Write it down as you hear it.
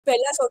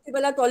પહેલા સૌથી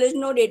પહેલા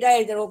કોલેજનો ડેટા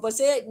એડ કરવો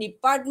પડશે.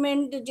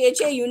 ડિપાર્ટમેન્ટ જે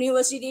છે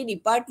યુનિવર્સિટી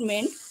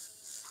ડિપાર્ટમેન્ટ,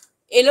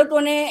 એ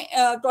લોકોને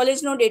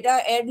કોલેજનો ડેટા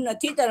એડ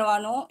નથી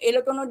કરવાનો. એ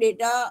લોકોનો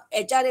ડેટા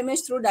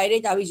HRMS થ્રુ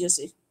ડાયરેક્ટ આવી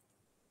જશે.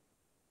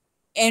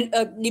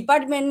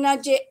 ડિપાર્ટમેન્ટના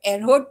જે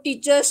એનહોડ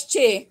ટીચર્સ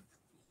છે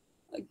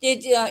કે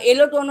એ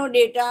લોકોનો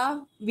ડેટા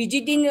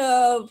વિઝિટિંગ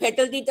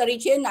ફેકલ્ટી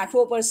તરીકે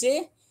નાખવો પડશે.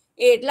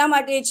 એ એટલા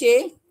માટે છે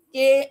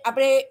કે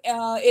આપણે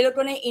એ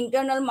લોકોને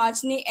ઇન્ટરનલ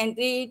માર્ક્સની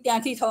એન્ટ્રી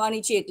ત્યાંથી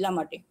થવાની છે એટલા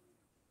માટે.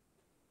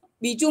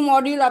 બીજું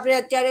મોડ્યુલ આપણે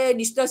અત્યારે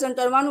ડિસ્કશન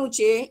કરવાનું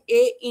છે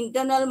એ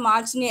ઇન્ટરનલ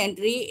માર્ક્સની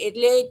એન્ટ્રી.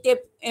 એટલે કે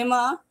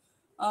એમાં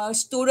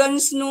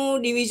સ્ટુડન્ટ્સનું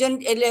ડિવિઝન,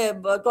 એટલે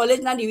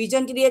કોલેજના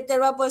ડિવિઝન ક્રિએટ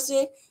કરવા પડશે,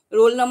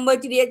 રોલ નંબર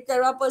ક્રિએટ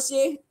કરવા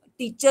પડશે,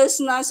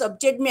 ટીચર્સના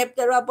સબ્જેક્ટ મેપ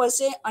કરવા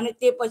પડશે, અને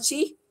તે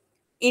પછી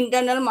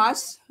ઇન્ટરનલ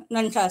માર્ક્સ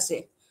નંખાશે.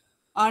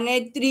 અને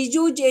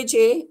ત્રીજું જે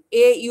છે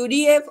એ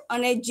UDF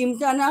અને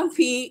જીમખાના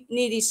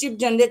ફીની રિસિપ્ટ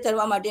જનરેટ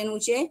કરવા માટેનું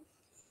છે.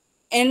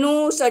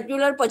 એનું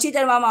સર્ક્યુલર પછી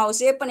કરવામાં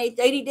આવશે, પણ એ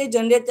કઈ રીતે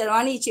જનરેટ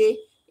કરવાની છે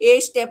એ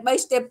સ્ટેપ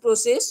બાય સ્ટેપ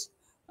પ્રોસેસ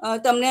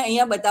તમને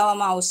અહીંયા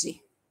બતાવવામાં આવશે.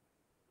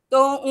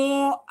 તો હું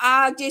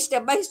આ જે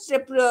step by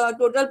step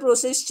total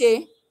process છે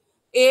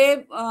એ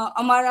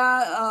અમારા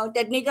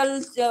ટેકનિકલ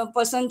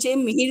પર્સન છે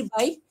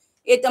મિહિરભાઈ,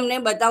 એ તમને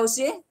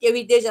બતાવશે કેવી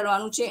રીતે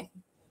કરવાનું છે.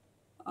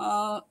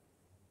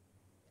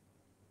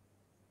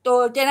 તો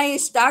can I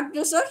start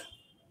sir?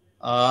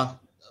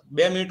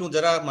 2 minute હું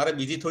જરા મારે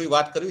બીજી થોડી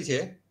વાત કરવી છે.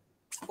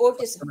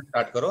 ઓકે સર,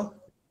 સ્ટાર્ટ કરો.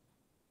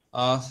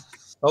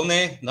 સૌને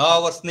નવા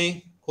વર્ષની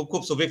ખૂબ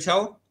ખૂબ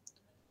શુભેચ્છાઓ.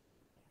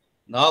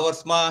 નવા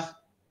વર્ષમાં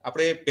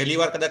આપણે પહેલી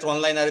વાર કદાચ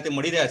ઓનલાઈન આ રીતે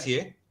મળી રહ્યા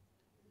છીએ.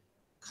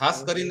 ખાસ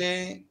કરીને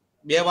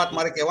 2 વાત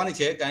મારે કહેવાની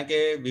છે, કારણ કે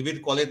વિવિધ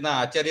કોલેજના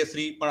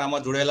આચાર્યશ્રી પણ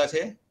આમાં જોડાયેલા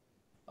છે,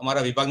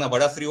 અમારા વિભાગના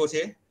વડાશ્રીઓ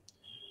છે.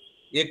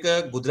 એક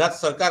ગુજરાત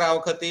સરકાર આ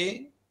વખતે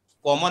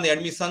કોમન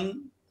એડમિશન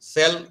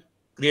સેલ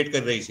ક્રિએટ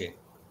કરી રહી છે.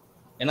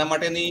 એના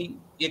માટેની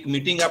એક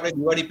મીટિંગ આપણે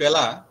દિવાળી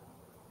પહેલા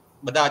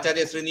બધા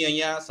આચાર્યશ્રીની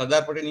અહીંયા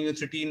સરદાર પટેલ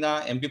યુનિવર્સિટીના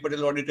MP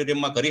પટેલ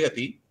ઓડિટોરિયમમાં કરી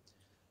હતી.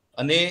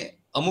 અને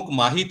અમુક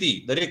માહિતી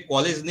દરેક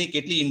કોલેજની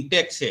કેટલી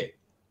ઇન્ટેક છે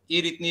એ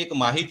રીતની એક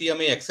માહિતી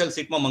અમે એક્સેલ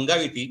શીટમાં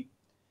મંગાવી હતી.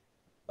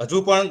 હજુ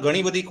પણ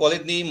ઘણી બધી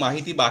કોલેજની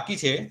માહિતી બાકી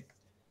છે.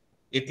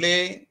 એટલે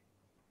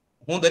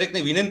હું દરેકને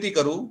વિનંતી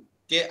કરું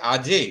કે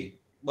આજે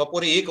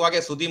બપોરે 1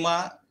 વાગ્યા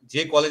સુધીમાં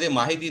જે કોલેજે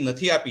માહિતી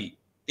નથી આપી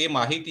તે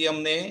માહિતી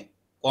અમને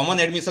કોમન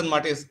એડમિશન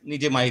માટેની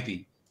જે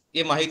માહિતી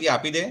એ માહિતી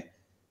આપી દે.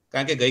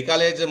 કારણ કે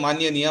ગઈકાલે જ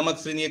માન્ય નિયામક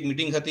શ્રીની એક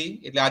મીટિંગ હતી,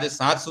 એટલે આજે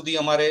સાંજ સુધી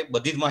અમારે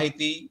બધી જ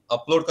માહિતી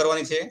અપલોડ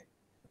કરવાની છે.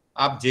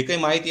 આપ જે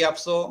કંઈ માહિતી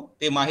આપશો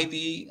તે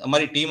માહિતી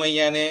અમારી ટીમ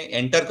અહીંયા એને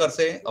એન્ટર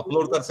કરશે,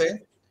 અપલોડ કરશે.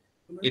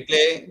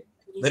 એટલે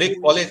દરેક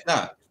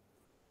કોલેજના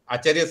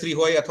આચાર્યશ્રી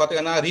હોય અથવા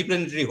તો એના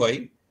રિપ્રેઝેન્ટેટિવ હોય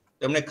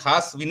તેમને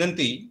ખાસ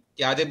વિનંતી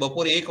કે આજે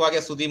બપોરે 1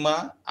 વાગ્યા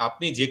સુધીમાં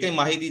આપની જે કંઈ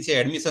માહિતી છે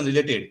એડમિશન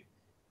રિલેટેડ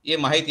એ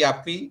માહિતી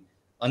આપવી.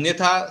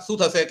 અન્યથા શું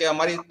થશે કે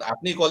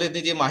આપની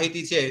કોલેજની જે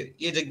માહિતી છે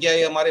એ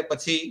જગ્યાએ અમારે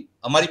પછી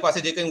અમારી પાસે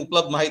જે કંઈ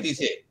ઉપલબ્ધ માહિતી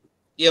છે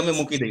એ અમે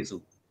મૂકી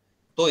દઈશું.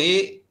 તો એ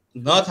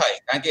ન થાય,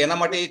 કારણ કે એના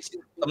માટે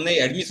તમને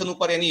એડમિશન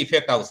ઉપર એની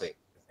ઇફેક્ટ આવશે.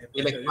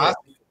 એટલે ખાસ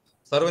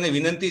સર્વને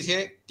વિનંતી છે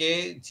કે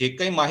જે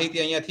કંઈ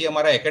માહિતી અહીંયાથી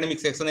અમારા એકેડેમિક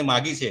સેક્શને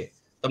માગી છે,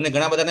 તમને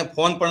ઘણા બધાને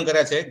ફોન પણ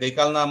કર્યા છે,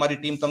 ગઈકાલના અમારી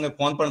ટીમ તમને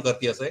ફોન પણ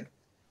કરતી હશે.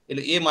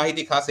 એટલે એ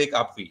માહિતી ખાસ એક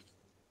આપવી.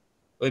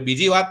 હવે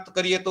બીજી વાત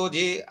કરીએ તો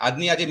જે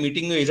આજની આજે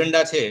મીટિંગનો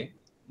એજન્ડા છે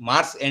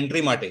માર્ક્સ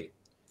એન્ટ્રી માટે,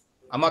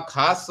 આમાં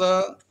ખાસ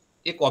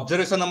એક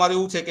ઓબ્ઝર્વેશન અમારું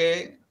એવું છે કે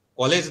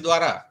કોલેજ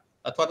દ્વારા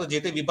અથવા તો જે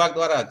તે વિભાગ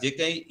દ્વારા જે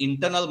કંઈ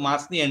ઇન્ટરનલ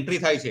માર્ક્સની એન્ટ્રી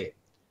થાય છે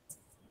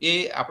એ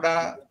આપણા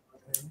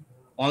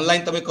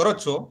ઓનલાઈન તમે કરો જ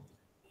છો,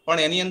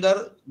 પણ એની અંદર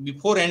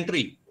બિફોર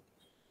એન્ટ્રી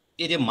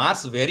એ જે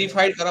માર્ક્સ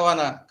વેરીફાઈડ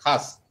કરવાના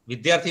ખાસ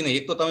વિદ્યાર્થીને,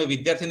 એક તો તમે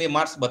વિદ્યાર્થીને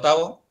માર્ક્સ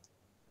બતાવો,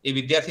 એ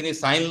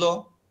વિદ્યાર્થીની સાઇન લો,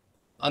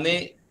 અને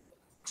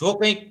જો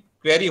કંઈ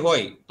ક્વેરી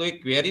હોય તો એ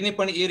ક્વેરીને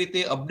પણ એ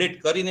રીતે અપડેટ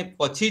કરીને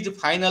પછી જ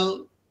ફાઇનલ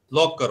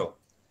લોક કરો.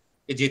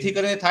 કે જેથી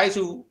કરીને થાય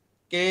શું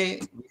કે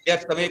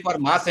વિદ્યાર્થી તમે એકવાર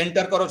માર્ક્સ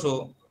એન્ટર કરો છો,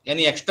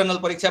 એની એક્સટર્નલ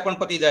પરીક્ષા પણ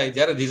પતી જાય,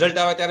 જ્યારે રિઝલ્ટ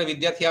આવે ત્યારે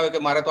વિદ્યાર્થી આવે કે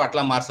મારે તો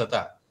આટલા માર્ક્સ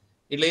હતા.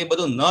 એટલે એ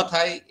બધું ન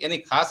થાય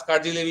એની ખાસ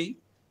કાળજી લેવી.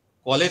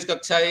 કોલેજ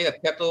કક્ષાએ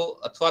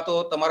અથવા તો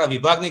તમારા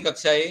વિભાગની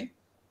કક્ષાએ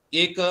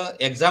એક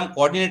એક્ઝામ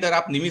કોઓર્ડિનેટર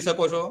આપ નિમી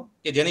શકો છો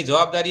કે જેની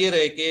જવાબદારી એ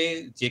રહે કે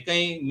જે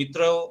કંઈ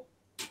મિત્રો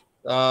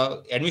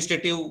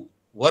એડમિનિસ્ટ્રેટિવ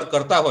વર્ક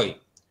કરતા હોય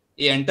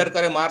એ એન્ટર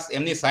કરે માર્ક્સ,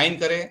 એમની સાઇન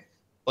કરે,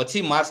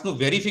 પછી માર્ક્સનું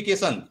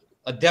વેરિફિકેશન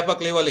અધ્યાપક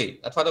લેવલે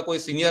અથવા તો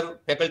કોઈ સિનિયર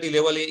ફેકલ્ટી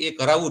લેવલે એ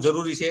કરાવવું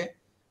જરૂરી છે.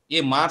 એ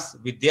માર્ક્સ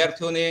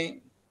વિદ્યાર્થીઓને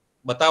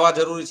બતાવવા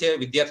જરૂરી છે,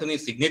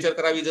 વિદ્યાર્થીઓની સિગ્નેચર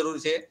કરાવવી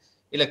જરૂરી છે.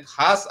 એટલે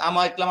ખાસ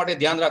આમાં એટલા માટે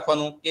ધ્યાન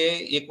રાખવાનું કે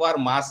એકવાર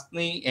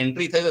માર્ક્સની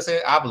એન્ટ્રી થઈ જશે,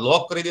 આપ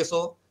લોક કરી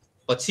દેશો,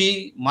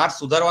 પછી માર્ક્સ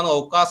સુધારવાનો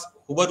અવકાશ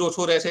ખૂબ જ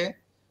ઓછો રહેશે.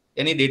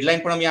 એની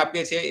ડેડલાઇન પણ અમે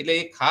આપીએ છીએ. એટલે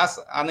એ ખાસ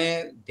આને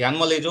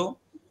ધ્યાનમાં લેજો.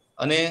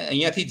 અને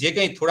અહીંયાથી જે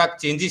કંઈ થોડાક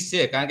ચેન્જીસ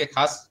છે, કારણ કે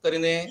ખાસ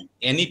કરીને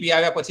NEP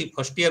આવ્યા પછી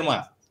ફર્સ્ટ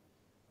યરમાં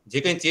જે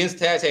કંઈ ચેન્જ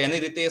થયા છે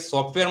એની રીતે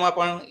સોફ્ટવેરમાં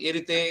પણ એ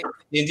રીતે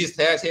ચેન્જીસ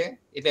થયા છે.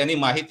 એટલે એની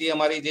માહિતી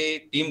અમારી જે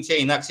ટીમ છે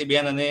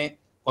ઈનાક્ષીબેન અને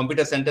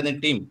કોમ્પ્યુટર સેન્ટરની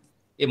ટીમ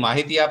એ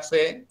માહિતી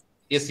આપશે.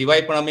 એ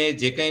સિવાય પણ અમે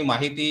જે કંઈ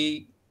માહિતી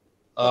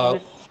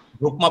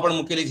ગ્રુપમાં પણ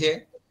મૂકેલી છે.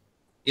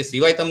 એ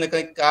સિવાય તમને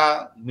કંઈક આ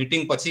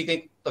મીટિંગ પછી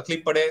કંઈક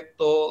તકલીફ પડે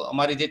તો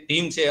અમારી જે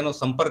ટીમ છે એનો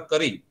સંપર્ક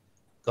કરી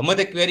ગમે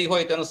તે ક્વેરી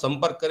હોય તેનો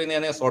સંપર્ક કરીને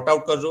એને સોર્ટ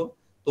આઉટ કરજો.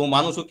 તો હું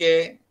માનું છું કે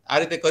આ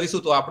રીતે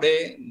કરીશું તો આપણે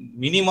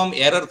મિનિમમ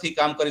એરરથી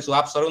કામ કરીશું.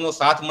 આપ સર્વનો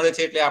સાથ મળે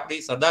છે એટલે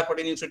આપણી સરદાર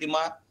પટેલ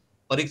યુનિવર્સિટીમાં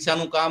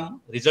પરીક્ષાનું કામ,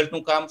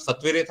 રિઝલ્ટનું કામ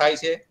સત્વરે થાય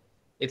છે.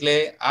 એટલે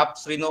આપ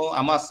શ્રીનો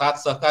આમાં સાથ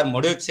સહકાર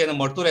મળ્યો જ છે અને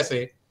મળતો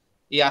રહેશે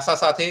એ આશા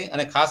સાથે,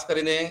 અને ખાસ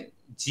કરીને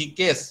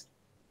જીકેસ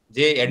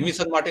જે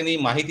એડમિશન માટેની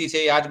માહિતી છે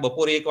એ આજ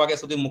બપોરે 1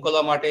 વાગ્યા સુધી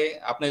મોકલવા માટે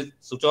આપને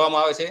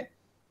સૂચવવામાં આવે છે.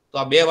 તો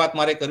આ 2 વાત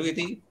મારે કરવી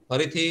હતી.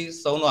 ફરીથી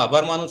સૌનો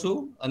આભાર માનું છું.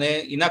 અને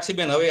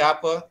ઈનાક્ષીબેન, હવે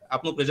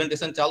આપનું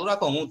પ્રેઝન્ટેશન ચાલુ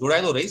રાખો, હું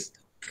જોડાયેલો રહીશ.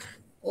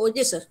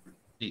 Okay sir.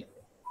 જી.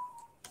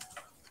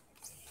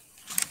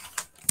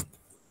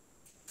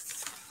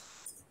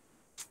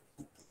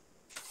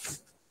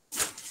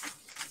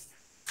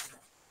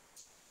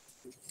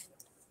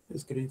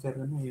 स्क्रीन शेयर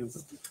करना है यहाँ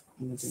पर।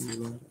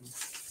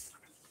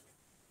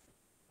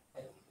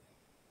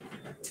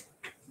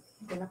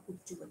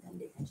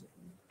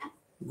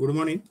 Good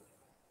morning.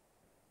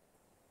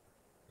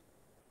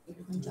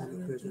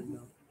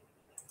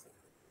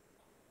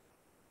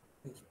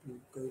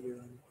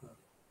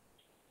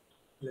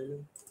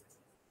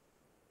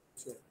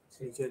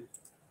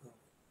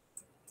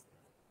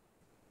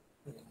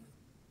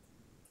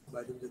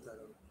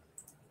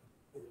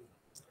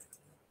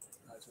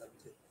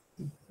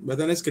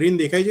 બધાને સ્ક્રીન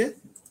દેખાય છે?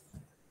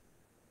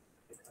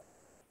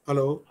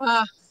 હેલો.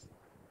 હા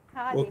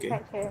હા ઓકે.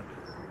 દેખાય છે.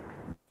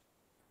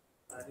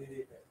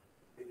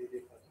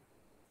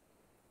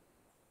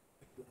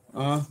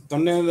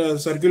 તમને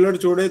સર્ક્યુલર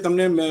જોડે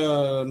તમને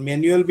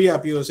મેન્યુઅલ બી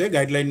આપ્યું હશે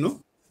ગાઈડલાઈનનું.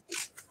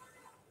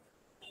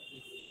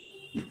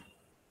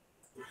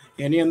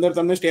 એની અંદર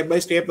તમને સ્ટેપ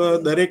બાય સ્ટેપ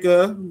દરેક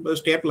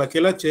સ્ટેપ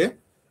લખેલા જ છે.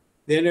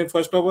 દેન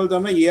ફર્સ્ટ ઓફ ઓલ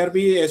તમે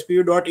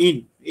erpspu.in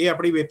એ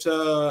આપણી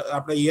વેબસાઇટ,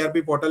 આપણા ERP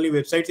પોર્ટલની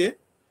વેબસાઇટ છે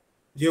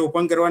જે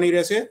ઓપન કરવાની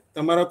રહેશે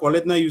તમારા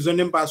કોલેજના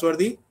યુઝરનેમ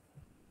પાસવર્ડથી.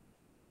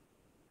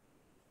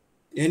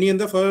 એની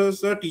અંદર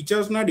ફર્સ્ટ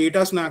ટીચર્સના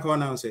ડેટાસ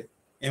નાખવાના હશે.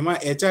 એમાં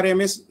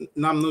HRMS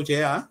નામનું છે.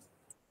 આ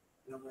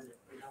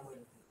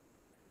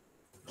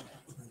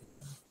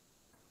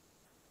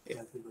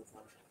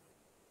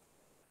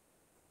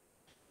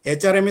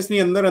HRMS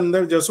ની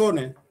અંદર જશો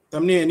ને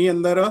તમને એની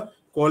અંદર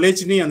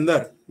કોલેજની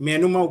અંદર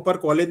મેનુમાં ઉપર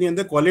કોલેજની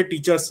અંદર કોલેજ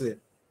ટીચર્સ છે.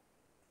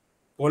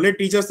 કોલેજ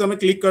ટીચર્સ તમે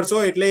ક્લિક કરશો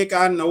એટલે એક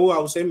આ નવું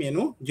આવશે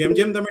મેનુ. જેમ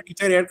જેમ તમે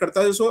ટીચર એડ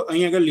કરતા જશો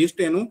અહીં આગળ લિસ્ટ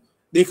એનું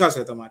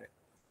દેખાશે.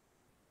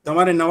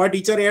 તમારે નવા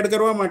ટીચર એડ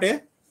કરવા માટે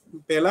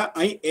પહેલા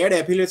અહીં add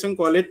affiliation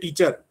college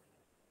teacher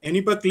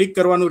Annie પર ક્લિક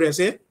કરવાનું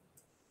રહેશે.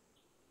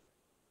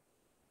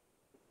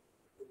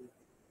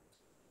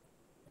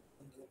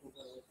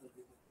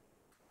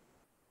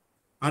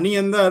 આની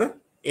અંદર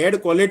add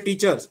college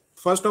teachers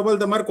first of all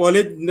તમારે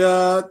કોલેજ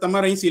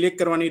તમારે અહીં સિલેક્ટ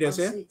કરવાની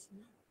રહેશે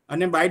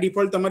અને બાય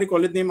ડિફોલ્ટ તમારી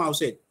કોલેજ નેમ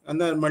આવશે.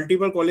 અંદર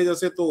મલ્ટિપલ કોલેજ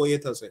હશે તો એ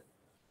થશે.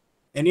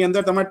 એની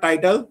અંદર તમારે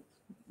ટાઇટલ,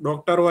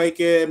 ડોક્ટર હોય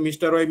કે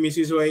મિસ્ટર હોય,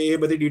 મિસિસ હોય, એ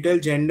બધી detail,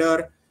 gender,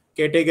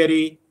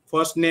 category,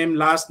 first name,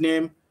 last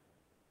name,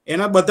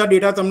 એના બધા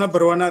ડેટા તમને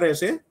ભરવાના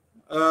રહેશે.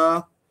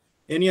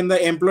 એની અંદર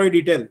એમ્પ્લોય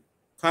ડિટેલ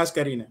ખાસ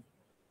કરીને,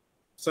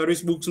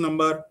 service books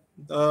number,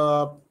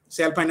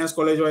 self finance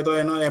college હોય તો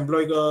એનો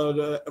એમ્પ્લોય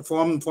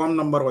ફોર્મ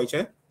નંબર હોય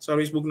છે,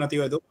 સર્વિસ બુક નથી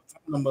હોય તો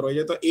ફોર્મ નંબર હોય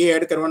છે, તો એ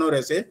એડ કરવાનો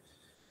રહેશે.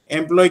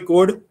 એમ્પ્લોય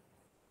કોડ,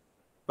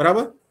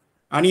 બરાબર.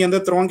 આની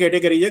અંદર 3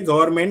 કેટેગરી છે,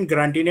 government,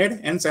 grant-in-aid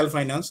and self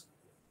finance.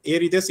 એ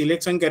રીતે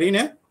સિલેક્શન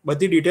કરીને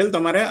બધી ડિટેલ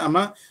તમારે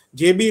આમાં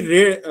જે બી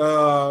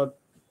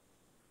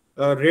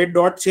રેડ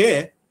ડોટ છે,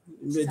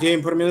 જે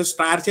ઇન્ફોર્મેશન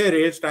સ્ટાર છે,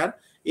 રેડ સ્ટાર,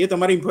 એ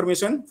તમારી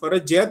ઇન્ફોર્મેશન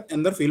ફરજિયાત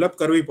અંદર ફિલઅપ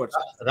કરવી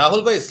પડશે.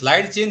 રાહુલભાઈ,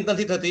 સ્લાઇડ ચેન્જ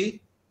નથી થતી,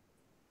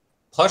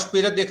 ફર્સ્ટ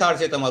પેજ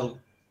દેખાડશે તમારું.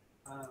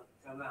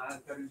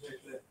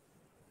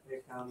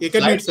 એક જ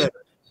મિનિટ સર.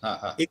 હા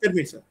હા, એક જ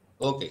minute sir.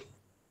 Okay.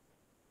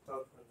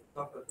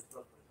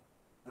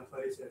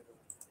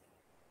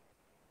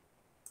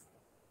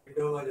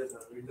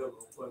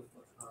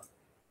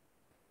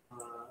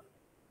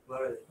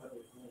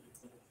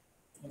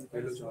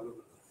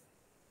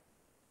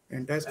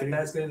 Entire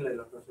screen લઈ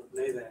લો.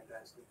 નહીં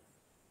થાય.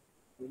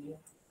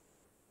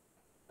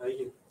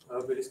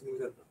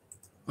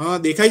 હા,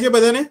 દેખાય છે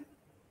બધાને?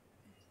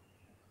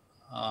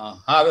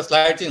 હા, હવે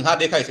સ્લાઇડ ચેન્જ, હા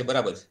દેખાય છે,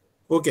 બરાબર છે.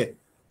 ઓકે,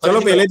 ચલો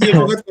પહેલેથી એક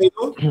વખત કહી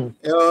દો.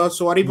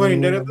 Sorry for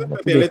interrupt.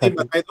 પહેલેથી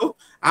બતાવી દો.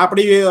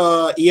 આપણી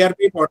ERP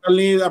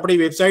પોર્ટલની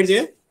આપણી વેબસાઇટ છે.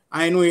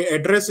 આ એનું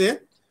એડ્રેસ છે.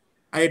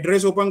 આ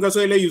એડ્રેસ ઓપન કરશો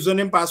એટલે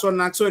યુઝરનેમ પાસવર્ડ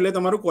નાખશો એટલે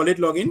તમારું કોલેજ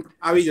લોગિન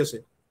આવી જશે.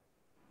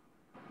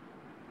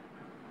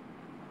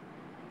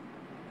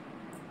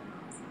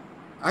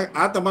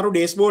 આ તમારું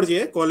ડેશબોર્ડ છે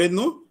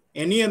કોલેજનું.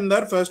 એની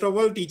અંદર first of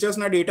all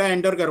ટીચર્સના data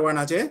enter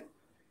કરવાના છે.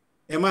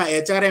 એમાં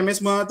HRMS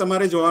માં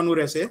તમારે જોવાનું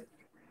રહેશે.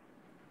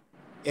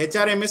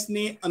 HRMS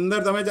ની અંદર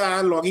તમે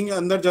આ લોગિંગ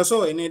અંદર જશો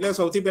એટલે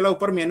સૌથી પહેલા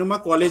ઉપર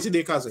મેનુમાં કોલેજ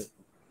દેખાશે.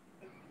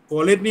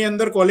 કોલેજની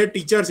અંદર કોલેજ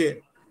ટીચર છે.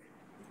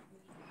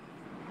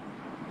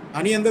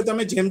 આની અંદર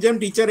તમે જેમ જેમ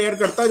ટીચર એડ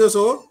કરતા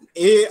જશો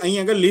એ અહીં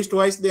આગળ લિસ્ટ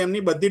વાઇઝ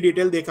એમની બધી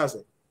ડિટેલ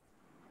દેખાશે.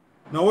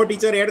 નવો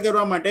ટીચર એડ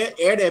કરવા માટે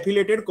એડ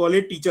એફિલેટેડ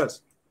કોલેજ ટીચર્સ.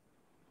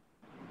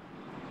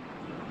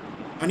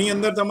 આની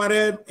અંદર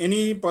તમારે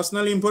એની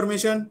પર્સનલ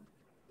ઇન્ફોર્મેશન,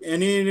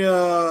 એની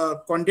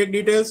contact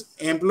details,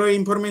 employ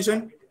information,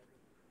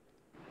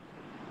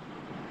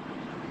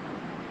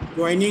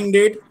 joining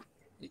date,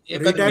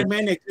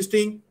 retirement,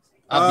 existing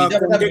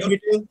contact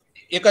details.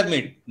 એક જ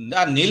મિનિટ,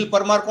 આ નીલ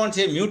પરમાર કોણ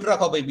છે? મ્યુટ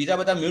રાખો ભાઈ, બીજા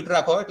બધા મ્યુટ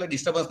રાખો એટલે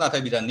ડિસ્ટર્બન્સ ના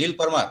થાય બીજા. નીલ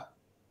પરમાર,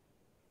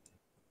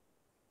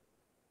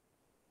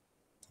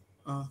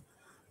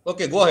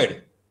 ઓકે, ગો હેડ.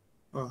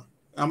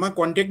 આમાં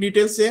કોન્ટેક્ટ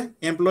ડિટેલ્સ છે,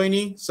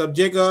 એમ્પ્લોયની,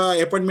 સબ્જેક્ટ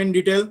એપોઇન્ટમેન્ટ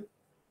ડિટેલ,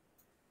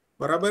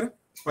 બરાબર.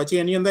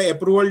 પછી એની અંદર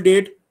એપ્રુવલ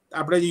ડેટ,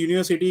 આપણે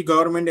યુનિવર્સિટી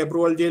ગવર્મેન્ટ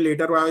એપ્રુવલ જે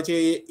લેટર આવે છે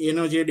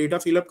એનો જે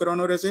ડેટા ફિલઅપ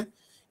કરવાનો રહેશે.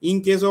 ઇન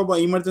કેસ ઓફ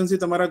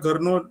ઇમરજન્સી તમારા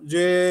ઘરનો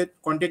જે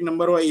કોન્ટેક્ટ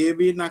નંબર હોય એ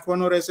બી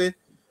નાખવાનો રહેશે.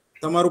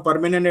 તમારું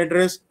પરમેનન્ટ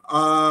એડ્રેસ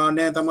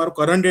અને તમારું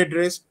કરંટ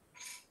એડ્રેસ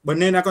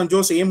બંને નાખવાનું. જો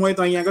સેમ હોય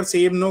તો અહીંયા આગળ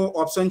સેમ નો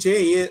ઓપ્શન છે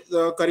એ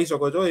કરી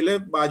શકો છો, એટલે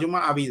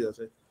બાજુમાં આવી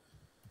જશે.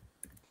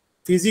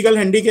 ફિઝિકલ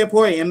હેન્ડીકેપ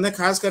હોય એમને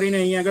ખાસ કરીને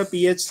અહીંયા આગળ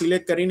પીએચ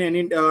સિલેક્ટ કરીને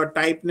એની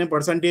ટાઈપ ને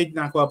પર્સન્ટેજ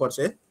નાખવા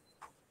પડશે.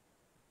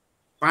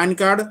 પાન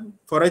કાર્ડ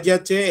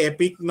ફરજિયાત છે,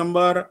 EPIC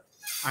number,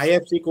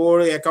 IFC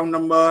code, account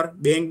number,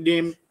 bank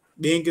name,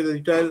 bank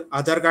detail,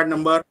 આધાર card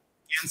number,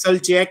 cancel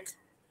check,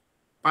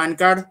 PAN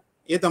card,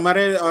 એ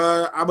તમારે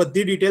આ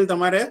બધી ડિટેલ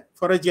તમારે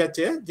ફરજિયાત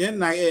છે જે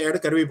એડ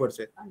કરવી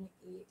પડશે.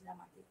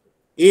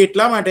 એ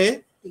એટલા માટે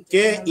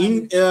કે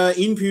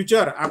ઇન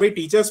ફ્યુચર આપણી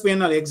ટીચર્સ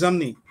પેનલ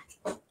એક્ઝામની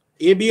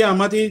એ બી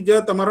આમાંથી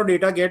જ તમારો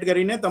ડેટા ગેટ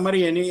કરીને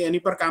તમારી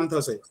એની પર કામ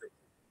થશે.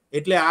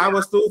 એટલે આ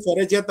વસ્તુ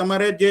ફરજિયાત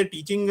તમારે જે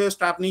ટીચિંગ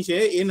સ્ટાફની છે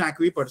એ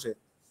નાખવી પડશે.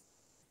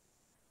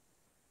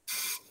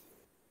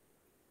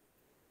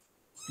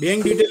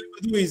 બેંક ડિટેલ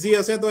બધું ઈઝી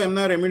હશે તો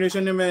એમના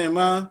રેમ્યુનેશન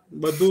એમાં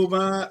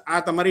બધુંમાં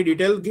આ તમારી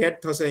ડિટેલ ગેટ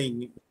થશે.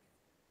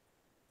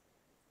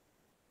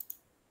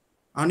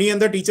 આની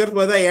અંદર ટીચર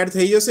બધા એડ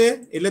થઈ જશે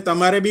એટલે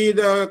તમારે બી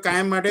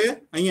કાયમ માટે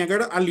અહીં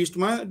આગળ આ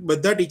લિસ્ટમાં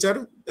બધા ટીચર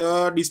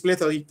ડિસ્પ્લે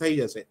થઈ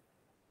જશે.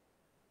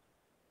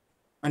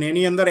 અને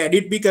એની અંદર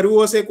એડિટ બી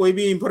કરવું હશે કોઈ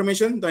બી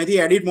ઇન્ફોર્મેશન તો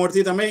અહીંથી એડિટ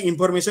મોડથી તમે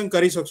ઇન્ફોર્મેશન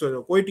કરી શકશો છો.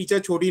 કોઈ ટીચર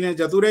છોડીને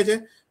જતું રહે છે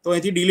તો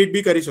અહીંથી ડિલીટ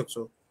બી કરી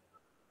શકશો.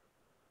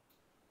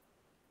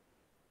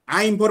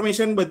 આ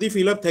ઇન્ફોર્મેશન બધી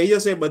ફિલઅપ થઈ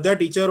જશે બધા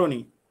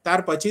ટીચરોની,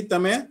 ત્યાર પછી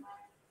તમે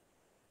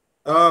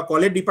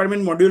કોલેજ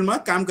ડિપાર્ટમેન્ટ મોડ્યુલમાં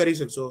કામ કરી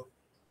શકશો.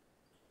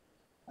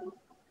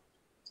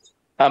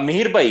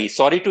 Mihir bhai,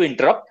 sorry to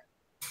interrupt.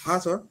 હા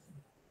sir.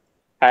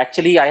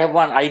 Actually,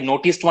 I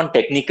noticed one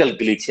technical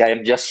glitch. I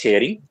am just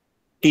sharing.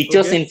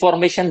 Teachers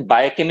information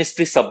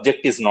biochemistry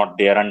subject is not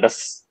there under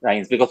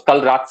science because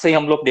कल रात से ही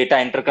हम लोग data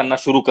enter करना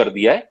शुरू कर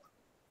दिया है.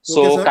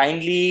 So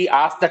kindly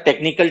ask the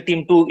technical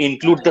team to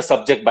include the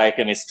subject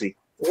biochemistry.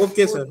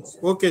 Okay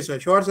sir,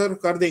 sure sir,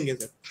 कर देंगे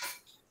sir.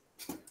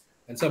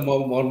 And sir,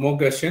 more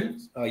question.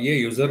 ये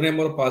यूजरनेम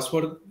और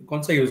पासवर्ड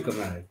कौन सा यूज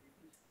करना है?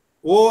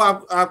 वो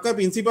आपका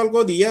प्रिंसिपल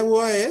को दिया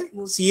हुआ है,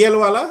 CL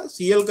वाला,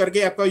 CL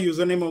करके आपका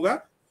यूजर नेम होगा,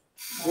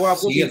 वो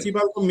आपको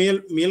प्रिंसिपल को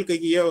मेल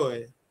किया हुआ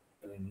है.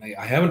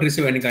 I haven't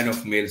received any kind of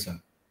mail, sir.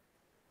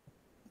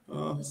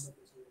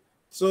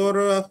 Sir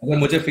अगर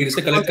मुझे फिर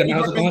से कलेक्ट करना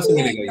हो तो कहाँ से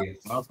मिलेगा ये?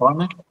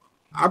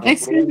 आप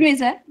excuse me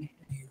sir,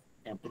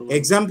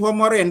 exam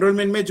form और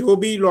एनरोलमेंट में जो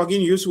भी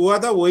लॉगिन यूज हुआ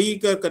था वही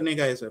करने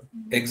का है सर.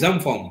 Exam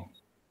form?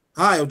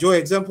 हाँ, जो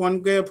एग्जाम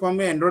फॉर्म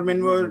में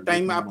एनरोलमेंट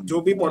टाइम आप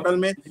जो भी पोर्टल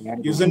में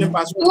यूजर ने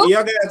पासवर्ड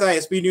दिया गया था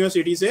एसपी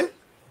यूनिवर्सिटी से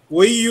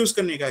वही यूज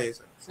करने का है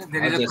सर.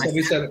 जैसे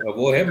भी सर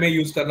वो है, मैं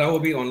यूज कर रहा हूँ,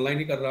 अभी ऑनलाइन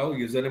ही कर रहा हूँ.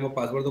 यूजर नेम और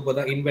पासवर्ड तो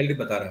पता इनवैलिड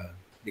बता रहा है,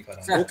 दिखा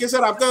रहा है. ओके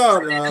सर,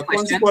 आपका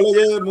कौन सी कॉलेज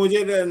है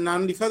मुझे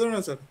नाम दिखा दो ना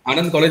sir.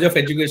 Anand college of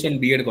education,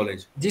 BEd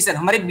college. Ji sir,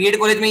 हमारे बीएड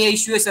कॉलेज में ये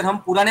इश्यू है सर, हम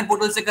पुराने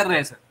पोर्टल से कर रहे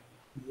हैं sir.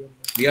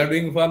 We are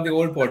doing from the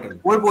old portal.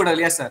 Old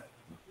portal, yes sir.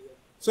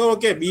 So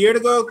okay, BEd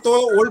का तो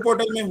ओल्ड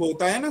पोर्टल में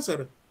होता है ना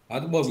सर. हाँ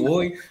तो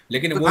वो,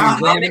 लेकिन वो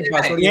यूजर नेम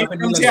पासवर्ड यहाँ पे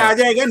नहीं से आ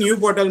जाएगा न्यू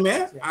पोर्टल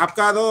में.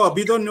 आपका तो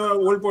अभी तो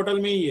ओल्ड पोर्टल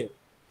में ही है.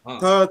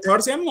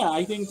 थर्ड सेम ना,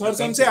 आई थिंक थर्ड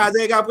सेम से आ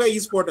जाएगा आपका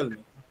इस पोर्टल में.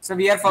 सर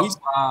वी आर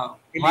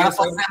हमारा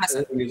फर्स्ट सेम है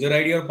सर. यूजर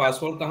आईडी और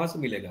पासवर्ड कहाँ से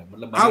मिलेगा?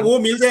 मतलब हाँ, वो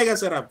मिल जाएगा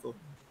सर आपको.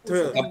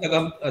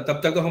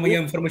 तब तक तो हम ये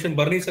इंफॉर्मेशन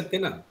भर नहीं सकते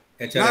ना.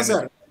 हाँ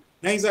सर,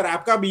 नहीं सर,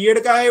 आपका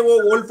बीएड का है वो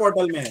ओल्ड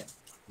पोर्टल में है.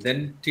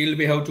 Then till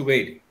we have to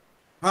wait.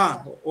 हाँ,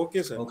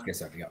 okay sir. Okay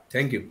sir, yeah,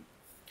 thank you.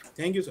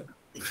 Thank you sir.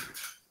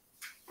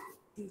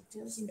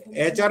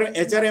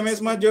 HRMS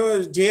માં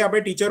જે આપણે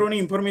ટીચરોની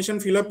ઇન્ફોર્મેશન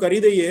ફિલઅપ કરી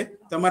દઈએ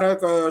તમારા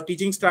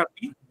ટીચિંગ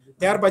સ્ટાફની,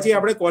 ત્યાર પછી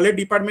આપણે કોલેજ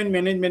ડિપાર્ટમેન્ટ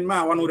મેનેજમેન્ટમાં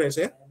આવવાનું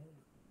રહેશે.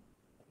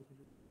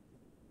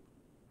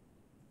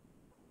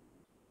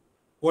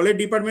 કોલેજ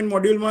ડિપાર્ટમેન્ટ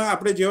મોડ્યુલમાં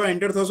આપણે જેવા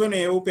એન્ટર થશો ને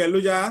એવું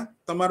પહેલું જ આ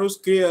તમારું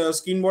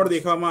સ્ક્રીન બોર્ડ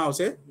દેખાવામાં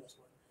આવશે,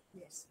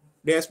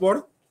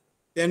 ડેશબોર્ડ.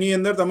 તેની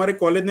અંદર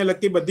તમારી કોલેજને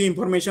લગતી બધી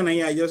ઇન્ફોર્મેશન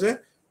અહીં આવી જશે.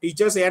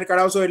 ટીચર્સ એડ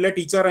કરાવશો એટલે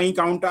ટીચર અહીં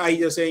કાઉન્ટ આવી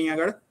જશે. અહીં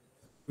આગળ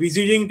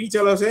વિઝિટિંગ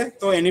ટીચર હશે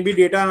તો એની બી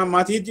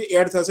ડેટામાંથી જ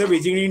એડ થશે.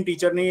 વિઝિટિંગ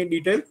ટીચરની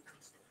ડિટેલ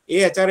એ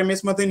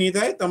HRMS માંથી નહીં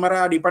થાય,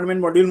 તમારા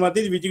ડિપાર્ટમેન્ટ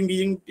મોડ્યુલમાંથી જ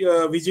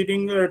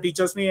વિઝિટિંગ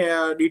ટીચર્સની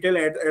ડિટેલ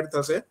એડ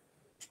થશે.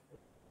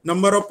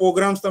 નંબર ઓફ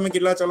પ્રોગ્રામ્સ તમે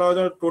કેટલા ચલાવો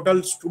છો, ટોટલ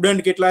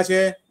સ્ટુડન્ટ કેટલા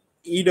છે,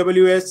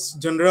 EWS,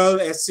 જનરલ,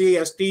 SC,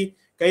 ST,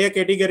 કયા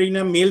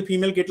કેટેગરીના મેલ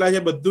ફિમેલ કેટલા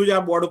છે બધું જ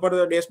આ બોર્ડ પર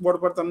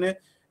ડેશબોર્ડ પર તમને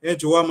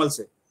જોવા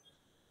મળશે.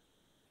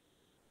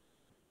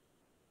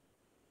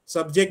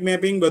 સબ્જેક્ટ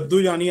મેપિંગ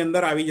બધું જ આની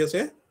અંદર આવી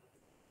જશે.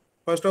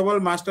 ફર્સ્ટ ઓફ ઓલ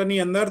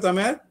માસ્ટરની અંદર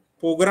તમે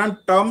પ્રોગ્રામ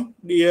ટર્મ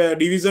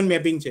ડિવિઝન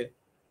મેપિંગ છે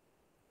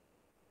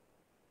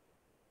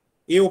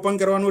એ ઓપન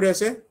કરવાનું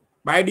રહેશે.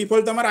 બાય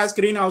ડિફોલ્ટ તમારે આ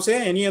સ્ક્રીન આવશે.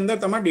 એની અંદર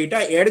તમારે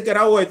ડેટા એડ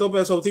કરાવવો હોય તો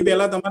સૌથી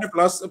પહેલા તમારે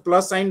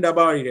પ્લસ સાઇન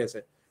દબાવવાની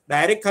રહેશે.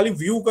 ડાયરેક્ટ ખાલી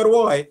વ્યૂ કરવો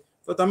હોય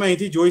તો તમે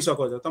અહીંથી જોઈ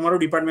શકો છો તમારું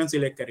ડિપાર્ટમેન્ટ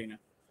સિલેક્ટ કરીને.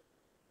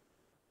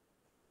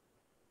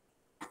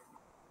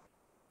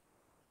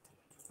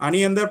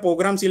 આની અંદર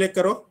પ્રોગ્રામ સિલેક્ટ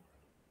કરો.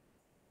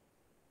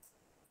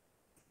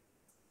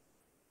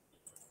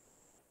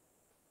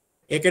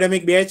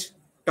 Academic batch,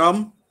 term,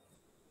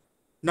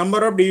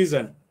 number of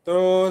division. તો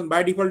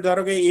બાય ડિફોલ્ટ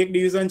ધારો કે એક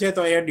ડિવિઝન છે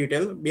તો એડ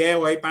ડિટેલ, 2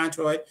 હોય 5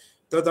 હોય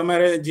તો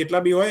તમારે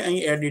જેટલા બી હોય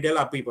અહીં એડ ડિટેલ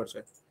આપવી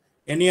પડશે.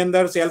 એની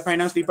અંદર સેલ્ફ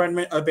ફાઇનાન્સ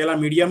ડિપાર્ટમેન્ટ પહેલા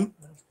મીડિયમ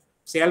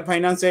સેલ્ફ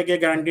ફાઇનાન્સ છે કે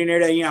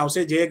ગ્રાન્ટીનેડ અહીં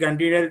આવશે. જે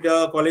ગ્રાન્ટીનેડ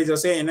કોલેજ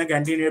હશે એને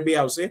ગ્રાન્ટીનેડ બી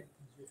આવશે.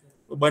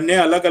 બંને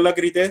અલગ અલગ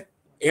રીતે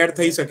એડ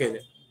થઈ શકે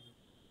છે.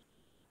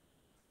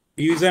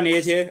 ડિવિઝન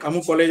એ છે,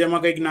 અમુક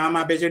કોલેજોમાં કંઈક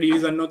નામ આપે છે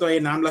ડિવિઝનનું તો એ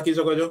નામ લખી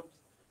શકો છો.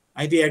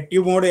 અહીંથી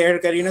એક્ટિવ મોડ એડ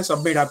કરીને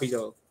સબમિટ આપી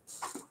જાઓ.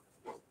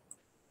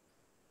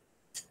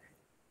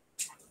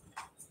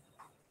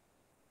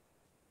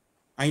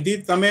 અહીંથી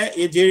તમે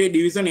એ જે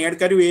ડિવિઝન એડ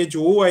કર્યું એ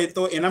જોવું હોય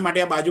તો એના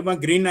માટે આ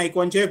બાજુમાં ગ્રીન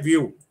આઇકોન છે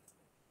વ્યૂ,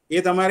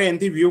 એ તમારે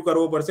એનાથી વ્યૂ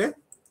કરવો પડશે.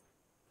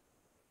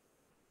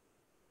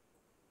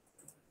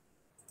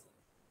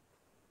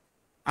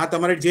 આ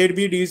તમારે જે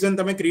બી ડિવિઝન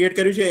તમે ક્રિએટ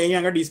કર્યું છે અહીં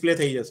આગળ ડિસ્પ્લે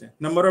થઈ જશે.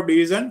 Number of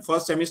division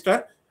first semester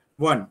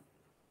 1.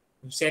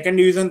 Second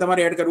division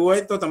તમારે એડ કરવું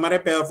હોય તો તમારે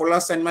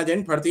પ્લસ સાઇનમાં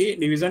જઈને ફરતી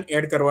ડિવિઝન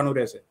એડ કરવાનું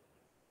રહેશે.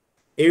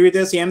 એવી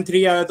રીતે સેમ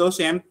 3 આવે તો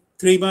સેમ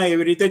 3 માં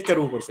એવી રીતે જ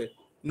કરવું પડશે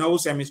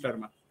નવું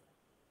સેમિસ્ટરમાં.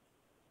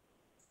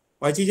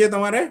 પછી છે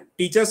તમારે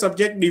ટીચર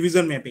સબ્જેક્ટ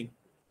ડિવિઝન મેપિંગ,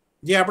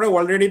 જે આપણે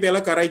ઓલરેડી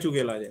પહેલા કરાઈ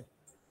ચૂકેલા છે.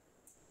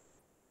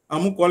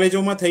 અમુક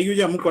કોલેજોમાં થઈ ગયું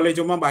છે, અમુક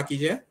કોલેજોમાં બાકી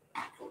છે.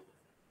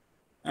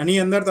 આની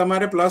અંદર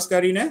તમારે પ્લસ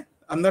કરીને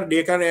અંદર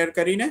ડેટા એડ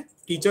કરીને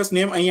ટીચર્સ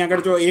નેમ અહીં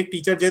આગળ જો એક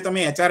ટીચર જે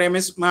તમે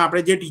HRMS માં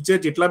આપણે જે ટીચર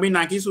જેટલા બી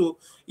નાખીશું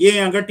એ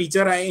આગળ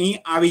ટીચર અહીં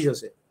આવી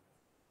જશે.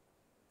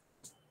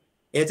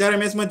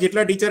 HRMS માં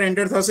જેટલા ટીચર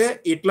એન્ટર થશે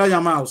એટલા જ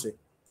આમાં આવશે.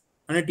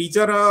 અને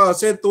ટીચર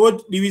હશે તો જ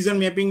ડિવિઝન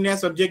મેપિંગ ને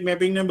સબ્જેક્ટ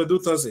મેપિંગ ને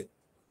બધું થશે.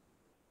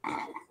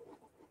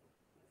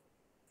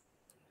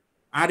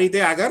 આ રીતે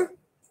આગળ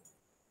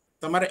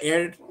તમારે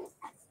એડ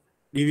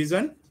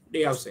ડિવિઝન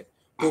ડે આવશે.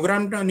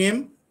 પ્રોગ્રામ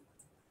નેમ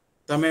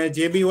તમે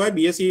જે બી હોય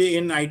BSc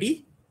in IT,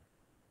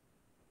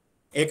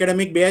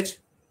 academic batch,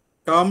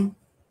 term,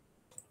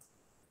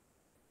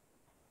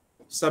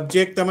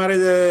 subject તમારે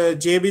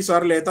જે બી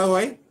સર લેતા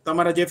હોય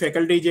તમારા જે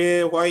ફેકલ્ટી જે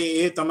હોય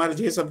એ તમારે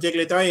જે સબ્જેક્ટ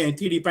લેતા હોય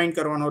અહીંથી ડિફાઇન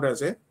કરવાનો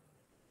રહેશે.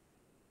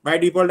 બાય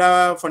ડિફોલ્ટ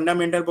આ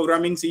ફંડામેન્ટલ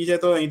પ્રોગ્રામિંગ C છે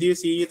તો અહીંથી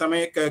C તમે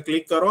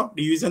ક્લિક કરો.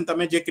 ડિવિઝન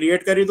તમે જે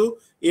ક્રિએટ કર્યું હતું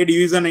એ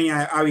ડિવિઝન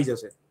અહીં આવી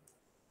જશે.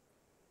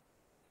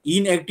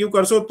 ઇનએક્ટિવ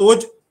કરશો તો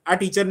જ આ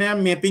ટીચરને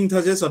મેપિંગ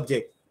થશે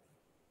સબ્જેક્ટ.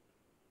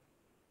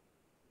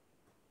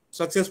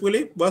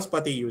 સક્સેસફુલી બસ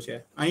પતી ગયું છે.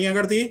 અહીં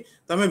આગળથી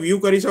તમે વ્યૂ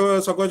કરી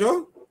શકો છો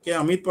કે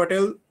અમિત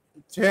પટેલ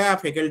છે આ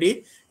ફેકલ્ટી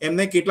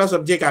એમને કેટલા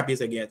સબ્જેક્ટ આપી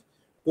શક્યા છે.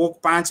 કોક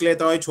 5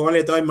 લેતા હોય, 6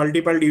 લેતા હોય,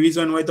 મલ્ટિપલ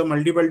ડિવિઝન હોય તો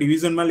મલ્ટિપલ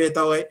ડિવિઝનમાં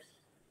લેતા હોય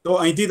તો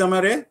અહીંથી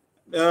તમારે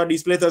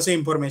ડિસ્પ્લે થશે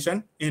ઇન્ફોર્મેશન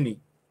એની.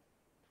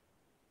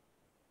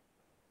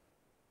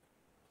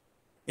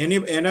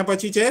 એના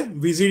પછી છે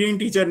વિઝિટિંગ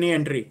ટીચરની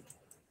એન્ટ્રી.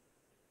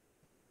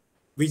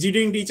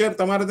 વિઝિટિંગ ટીચર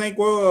તમારે ત્યાં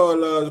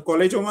કોઈ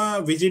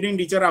કોલેજોમાં વિઝિટિંગ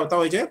ટીચર આવતા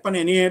હોય છે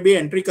પણ એની બી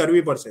એન્ટ્રી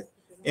કરવી પડશે.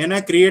 એને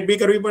ક્રિએટ બી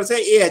કરવી પડશે.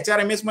 એ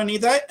HRMS માં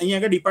નહીં થાય, અહીંયા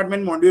આગળ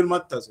ડિપાર્ટમેન્ટ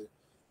મોડ્યુલમાં જ થશે.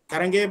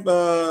 કારણ કે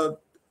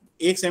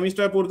એક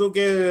સેમિસ્ટર પૂરતું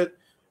કે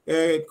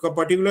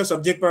પર્ટિક્યુલર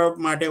સબ્જેક્ટ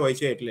માટે હોય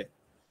છે. એટલે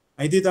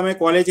અહીંથી તમે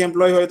કોલેજ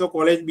એમ્પ્લોય હોય તો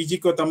કોલેજ,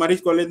 બીજી તમારી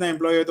જ કોલેજના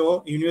એમ્પ્લોય હોય તો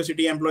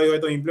યુનિવર્સિટી એમ્પ્લોય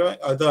હોય તો એમ્પ્લોય,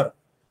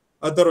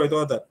 અધર હોય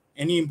તો અધર.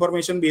 એની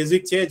ઇન્ફોર્મેશન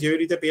બેઝિક છે. જેવી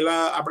રીતે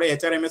પેલા આપણે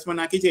HRMS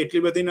માં નાખી છે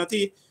એટલી બધી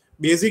નથી,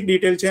 બેઝિક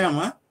ડિટેલ છે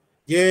આમાં.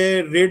 જે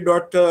રેડ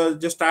ડોટ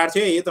જે સ્ટાર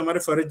છે એ તમારે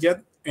ફરજિયાત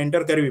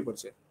એન્ટર કરવી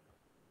પડશે.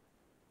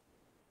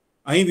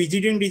 અહીં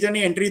વિઝિટિંગ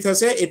ટીચરની એન્ટ્રી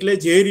થશે એટલે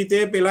જે રીતે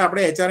પેલા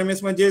આપણે HRMS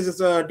માં જે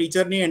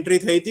ટીચરની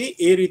એન્ટ્રી થઈ હતી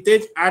એ રીતે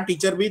જ આ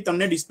ટીચર બી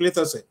તમને ડિસ્પ્લે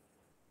થશે.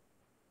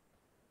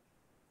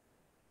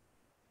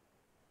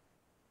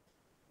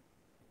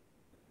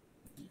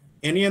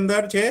 એની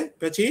અંદર છે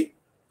પછી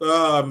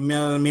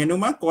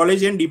મેનુમાં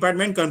કોલેજ એન્ડ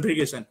ડિપાર્ટમેન્ટ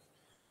કન્ફિગરેશન.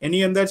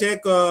 એની અંદર છે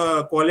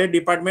કોલેજ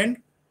ડિપાર્ટમેન્ટ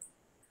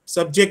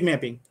સબ્જેક્ટ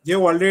મેપિંગ, જે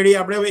ઓલરેડી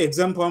આપણે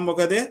એક્ઝામ ફોર્મ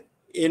વખતે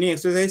એની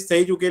એક્સરસાઇઝ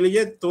થઈ ચૂકેલી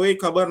છે. તો એ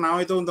ખબર ના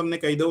હોય તો હું તમને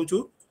કહી દઉં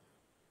છું.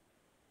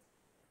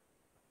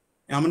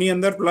 આમની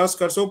અંદર પ્લસ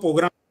કરશો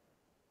પ્રોગ્રામ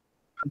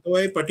તો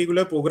એ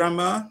પર્ટિક્યુલર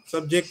પ્રોગ્રામમાં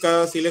સબ્જેક્ટ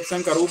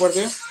સિલેક્શન કરવું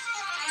પડશે.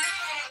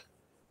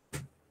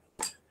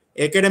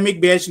 એકેડેમિક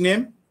બેચ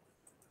નેમ,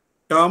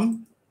 ટર્મ,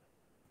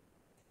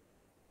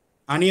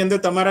 આની અંદર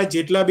તમારા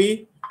જેટલા બી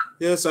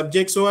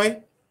સબ્જેક્ટ્સ હોય,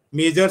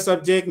 major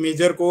subject,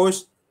 major course,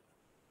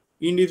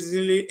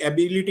 individually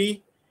ability,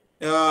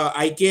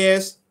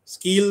 IKS,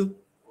 skill,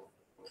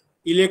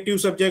 elective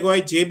subject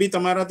હોય જે બી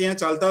તમારા ત્યાં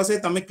ચાલતા હશે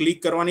તમે ક્લિક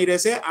કરવાની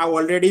રહેશે. આ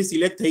ઓલરેડી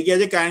સિલેક્ટ થઈ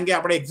ગયા છે કારણ કે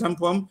આપણે એક્ઝામ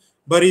ફોર્મ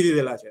ભરી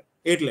દીધેલા છે.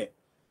 એટલે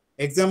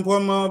એક્ઝામ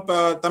ફોર્મ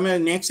તમે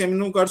નેક્સ્ટ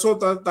સેમનું કરશો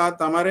તો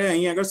તમારે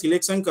અહીં આગળ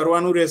સિલેક્શન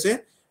કરવાનું રહેશે.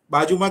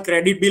 બાજુમાં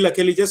ક્રેડિટ બી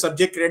લખેલી છે,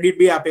 સબ્જેક્ટ ક્રેડિટ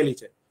બી આપેલી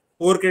છે.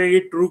 4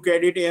 ક્રેડિટ, ટ્રુ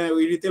ક્રેડિટ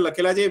એવી રીતે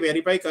લખેલા છે.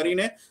 વેરીફાઈ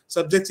કરીને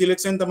સબ્જેક્ટ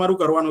સિલેક્શન તમારું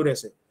કરવાનું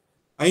રહેશે.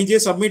 અહીં જે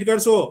સબમિટ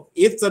કરશો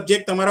એ જ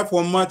સબ્જેક્ટ તમારા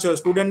ફોર્મમાં છે,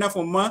 સ્ટુડન્ટના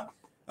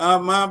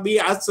ફોર્મમાં બી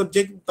આ જ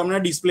સબ્જેક્ટ તમને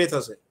ડિસ્પ્લે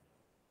થશે.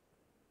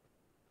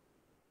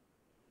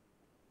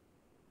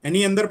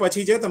 એની અંદર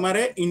પછી છે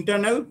તમારે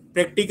internal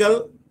practical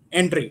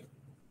entry.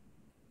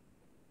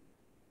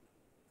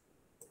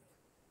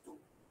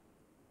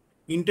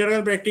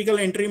 Internal practical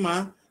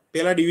એન્ટ્રીમાં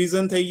પહેલા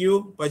ડિવિઝન થઈ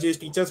ગયું, પછી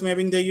ટીચર્સ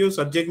મેપિંગ થઈ ગયું,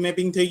 સબ્જેક્ટ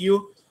મેપિંગ થઈ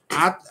ગયું.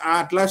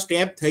 આટલા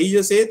સ્ટેપ થઈ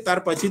જશે ત્યાર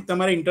પછી જ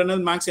તમારે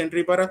ઇન્ટરનલ માર્ક્સ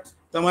એન્ટ્રી પર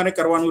તમારે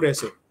કરવાનું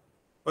રહેશે.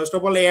 ફર્સ્ટ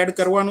ઓફ ઓલ એડ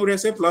કરવાનું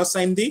રહેશે પ્લસ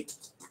સાઇનથી,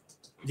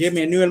 જે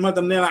મેન્યુઅલમાં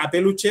તમને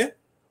આપેલું જ છે.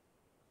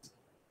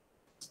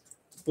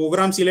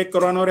 પ્રોગ્રામ સિલેક્ટ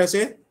કરવાનો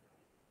રહેશે.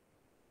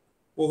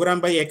 પ્રોગ્રામ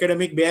ભાઈ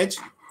એકેડેમિક બેચ,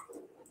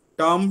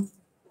 ટર્મ,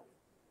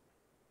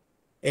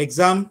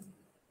 એક્ઝામ.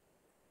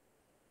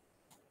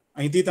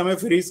 અહીંથી તમે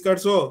ફ્રીઝ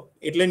કરશો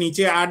એટલે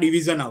નીચે આ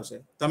ડિવિઝન આવશે.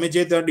 તમે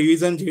જે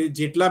ડિવિઝન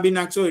જેટલા બી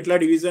નાખશો એટલા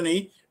ડિવિઝન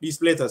અહીં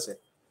ડિસ્પ્લે થશે.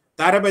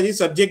 ત્યાર પછી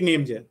સબ્જેક્ટ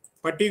નેમ છે,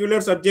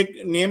 પર્ટિક્યુલર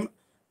સબ્જેક્ટ નેમ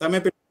તમે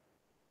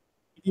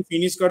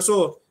ફિનિશ કરશો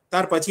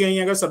ત્યાર પછી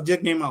અહીં આગળ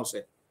સબ્જેક્ટ નેમ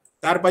આવશે.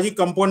 ત્યાર પછી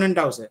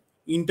કમ્પોનન્ટ આવશે,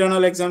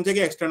 ઇન્ટરનલ એક્ઝામ છે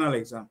કે external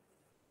exam.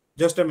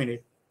 Just a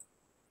minute.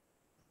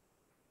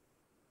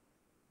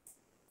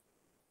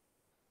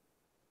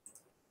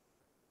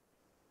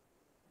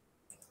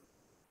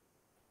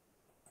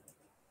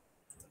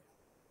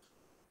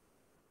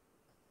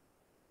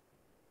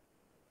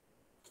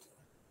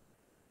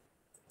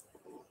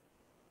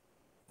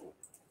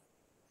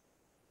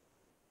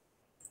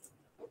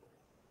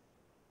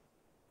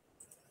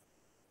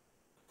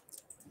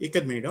 એક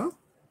જ મિનિટ.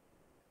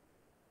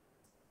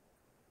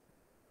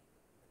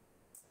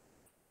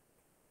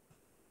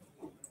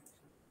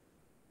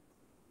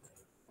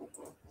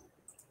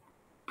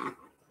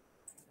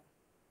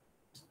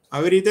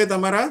 આવી રીતે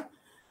તમારા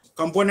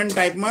કમ્પોનન્ટ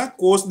ટાઈપમાં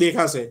કોર્સ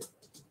દેખાશે.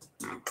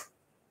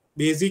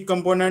 બેઝિક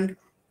કમ્પોનન્ટ,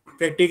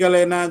 પ્રેક્ટિકલ,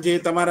 એના જે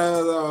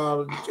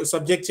તમારા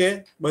સબ્જેક્ટ છે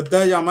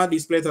બધા જ આમાં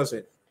ડિસ્પ્લે થશે.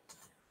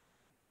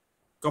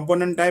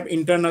 કમ્પોનન્ટ ટાઈપ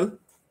ઇન્ટરનલ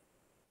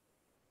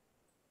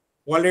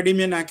ઓલરેડી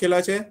મેં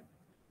નાખેલા છે,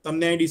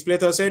 તમને અહીં ડિસ્પ્લે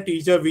થશે.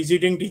 ટીચર,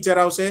 વિઝિટિંગ ટીચર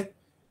આવશે.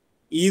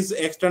 Is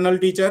external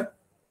teacher,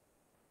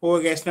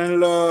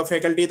 external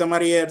faculty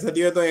તમારી એડ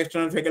થતી હોય તો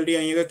એક્સટર્નલ ફેકલ્ટી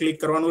અહીં આગળ ક્લિક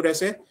કરવાનું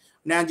રહેશે.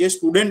 અને આ જે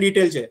સ્ટુડન્ટ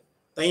ડિટેલ છે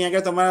તો અહીં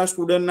આગળ તમારા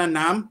સ્ટુડન્ટના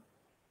નામ,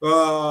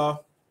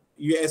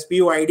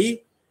 એસપીયુ આઈડી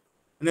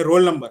અને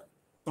રોલ નંબર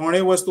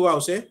ત્રણેય વસ્તુ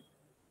આવશે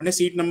અને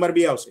સીટ નંબર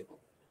બી આવશે.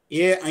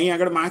 એ અહીં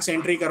આગળ માર્ક્સ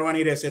એન્ટ્રી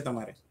કરવાની રહેશે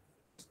તમારે.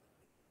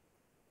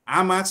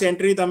 આ માર્ક્સ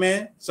એન્ટ્રી તમે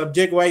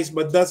સબ્જેક્ટ વાઇઝ,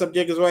 બધા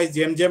સબ્જેક્ટ વાઇઝ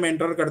જેમ જેમ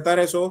એન્ટર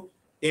કરતા રહેશો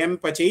તેમ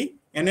પછી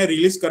એને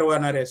રિલીઝ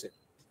કરવાના રહેશે.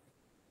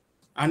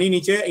 આની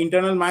નીચે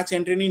ઇન્ટરનલ માર્ક્સ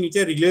એન્ટ્રીની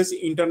નીચે રિલીઝ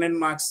ઇન્ટરનલ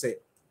માર્ક્સ છે.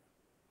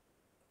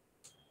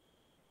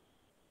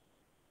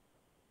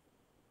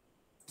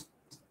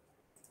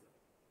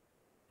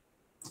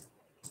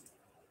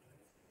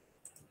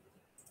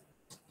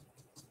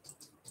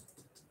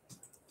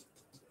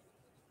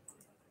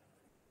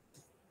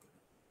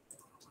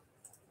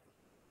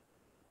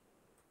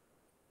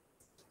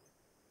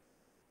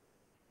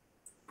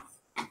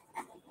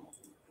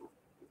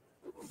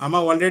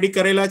 આમાં ઓલરેડી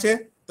કરેલા છે,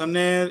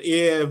 તમને એ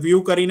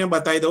વ્યૂ કરીને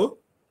બતાવી દઉં.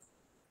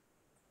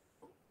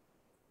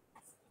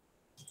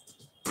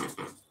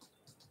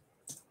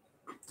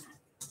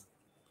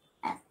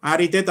 આ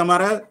રીતે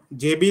તમારા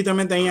જે બી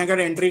તમે ત્યાં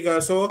આગળ એન્ટ્રી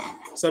કરશો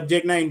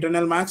સબ્જેક્ટના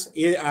ઇન્ટરનલ માર્ક્સ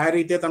એ આ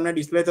રીતે તમને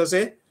ડિસ્પ્લે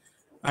થશે.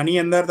 આની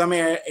અંદર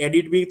તમે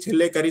એડિટ બી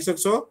છેલ્લે કરી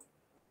શકશો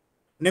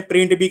ને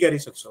પ્રિન્ટ બી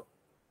કરી શકશો.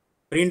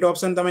 પ્રિન્ટ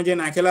ઓપ્શન તમે જે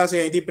નાખેલા હશે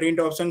અહીંથી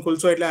પ્રિન્ટ ઓપ્શન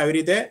ખોલશો એટલે આવી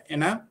રીતે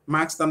એના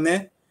માર્ક્સ તમને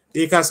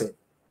દેખાશે.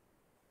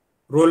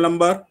 રોલ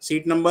નંબર,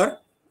 સીટ નંબર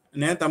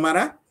અને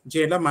તમારા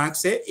જે એટલા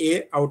માર્ક્સ છે એ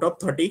આઉટ ઓફ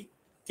 30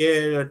 કે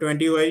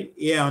 20 હોય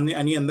એ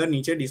આની અંદર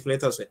નીચે ડિસ્પ્લે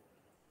થશે.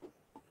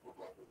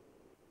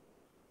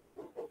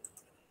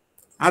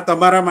 આ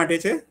તમારા માટે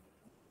છે.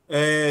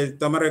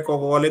 તમારે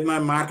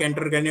કોલેજમાં માર્ક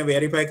એન્ટર કરીને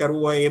વેરીફાઈ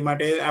કરવું હોય એ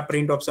માટે આ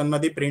પ્રિન્ટ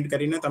ઓપ્શનમાંથી પ્રિન્ટ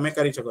કરીને તમે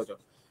કરી શકો છો.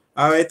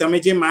 હવે તમે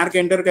જે માર્ક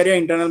એન્ટર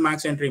કર્યા ઇન્ટરનલ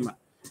માર્ક્સ એન્ટ્રીમાં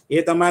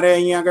એ તમારે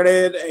અહીં આગળ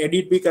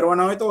એડિટ બી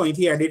કરવાના હોય તો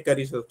અહીંથી એડિટ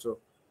કરી શકશો.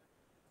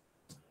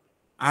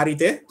 આ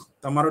રીતે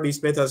તમારો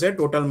ડિસ્પ્લે થશે.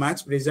 ટોટલ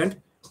માર્ક્સ પ્રેઝન્ટ,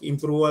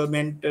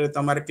 ઇમ્પ્રુવમેન્ટ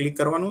તમારે ક્લિક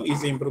કરવાનું.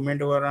 ઇઝ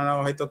ઇમ્પ્રુવમેન્ટ કરવાના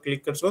હોય તો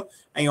ક્લિક કરશો.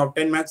 અહીં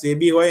ઓબ્ટેન માર્ક્સ જે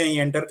બી હોય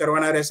અહીં એન્ટર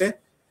કરવાના રહેશે.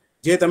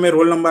 જે તમે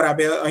રોલ નંબર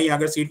આપ્યા, અહીં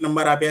આગળ સીટ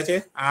નંબર આપ્યા છે,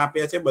 આ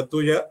આપ્યા છે,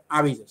 બધું જ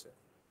આવી જશે.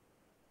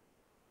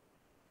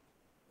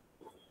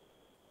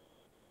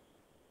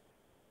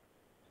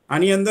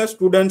 આની અંદર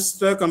સ્ટુડન્ટ્સ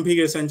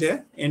કન્ફિગરેશન છે.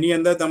 એની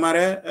અંદર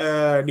તમારે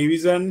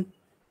ડિવિઝન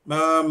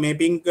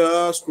મેપિંગ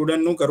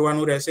સ્ટુડન્ટનું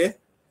કરવાનું રહેશે.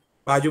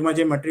 બાજુમાં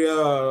જે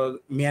મટીરિયલ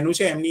મેનુ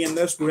છે એમની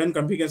અંદર સ્ટુડન્ટ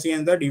કન્ફિગરેશનની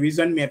અંદર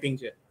ડિવિઝન મેપિંગ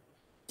છે.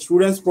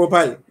 સ્ટુડન્ટ્સ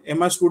પ્રોફાઇલ,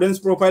 એમાં સ્ટુડન્ટ્સ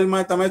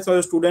પ્રોફાઇલમાં તમે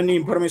સ્ટુડન્ટની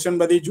ઇન્ફોર્મેશન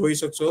બધી જોઈ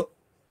શકશો.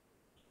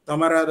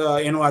 તમારા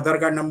એનો આધાર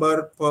card number,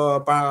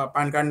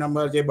 PAN card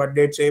number, જે બર્થ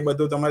ડેટ છે એ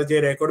બધું તમારે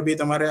જે રેકોર્ડ બી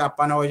તમારે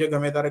આપવાના હોય છે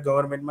ગમે ત્યારે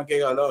ગવર્મેન્ટમાં કે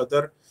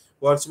અધર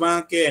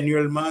વર્ષમાં કે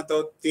એન્યુઅલમાં, તો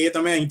તે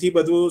તમે અહીંથી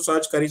બધું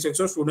સર્ચ કરી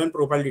શકશો student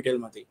profile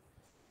ડિટેલમાંથી.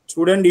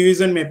 Student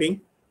division mapping,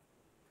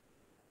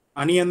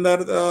 આની અંદર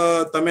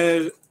તમે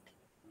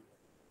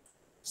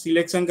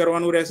સિલેક્શન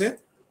કરવાનું રહેશે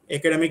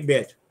એકેડેમિક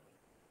બેચ.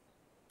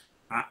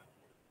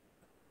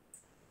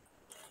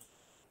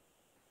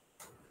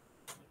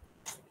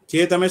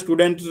 જે તમે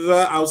સ્ટુડન્ટ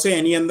આવશે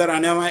એની અંદર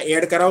આનામાં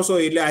એડ કરાવશો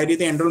એટલે આ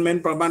રીતે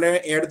એનરોલમેન્ટ પ્રમાણે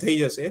એડ થઈ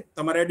જશે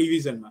તમારા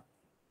ડિવિઝનમાં.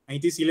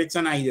 અહીંથી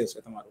સિલેક્શન આવી જશે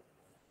તમારું.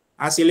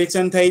 આ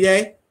સિલેક્શન થઈ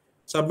જાય,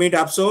 સબમિટ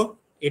આપશો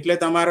એટલે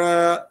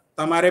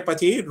તમારે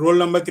પછી રોલ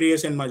નંબર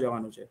ક્રિએશનમાં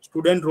જવાનું છે.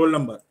 Student roll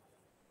number,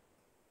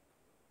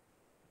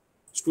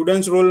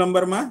 student role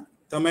નંબરમાં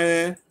તમે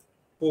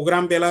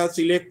પ્રોગ્રામ પહેલા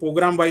સિલેક્ટ,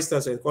 પ્રોગ્રામ વાઇઝ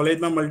થશે.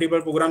 કોલેજમાં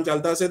મલ્ટિપલ પ્રોગ્રામ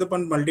ચાલતા હશે તો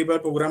પણ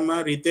મલ્ટિપલ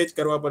પ્રોગ્રામમાં રીતે જ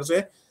કરવા પડશે,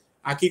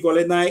 આખી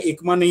કોલેજના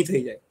એકમાં નહીં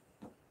થઈ જાય.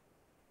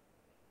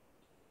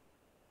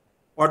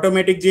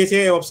 ઓટોમેટિક જે છે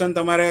એ ઓપ્શન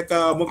તમારે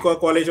અમુક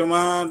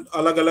કોલેજોમાં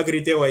અલગ અલગ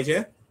રીતે હોય છે.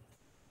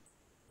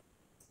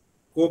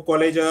 કોઈક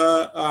કોલેજ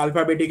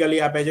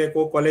આલ્ફાબેટિકલી આપે છે,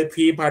 કોઈક કોલેજ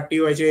ફી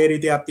ફાટતી હોય છે, એ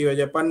રીતે આપતી હોય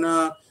છે. પણ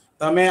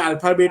તમે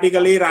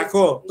આલ્ફાબેટિકલી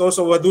રાખો તો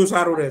વધુ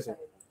સારું રહેશે.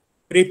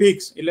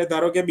 પ્રીફિક્સ એટલે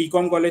ધારો કે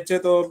બીકોમ કોલેજ છે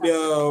તો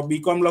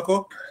બીકોમ લખો,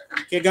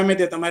 કે ગમે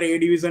તે તમારે એ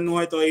ડિવિઝનનું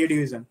હોય તો એ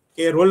ડિવિઝન,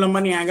 કે રોલ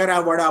નંબરની આગળ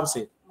આ વર્ડ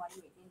આવશે.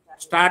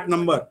 સ્ટાર્ટ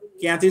નંબર,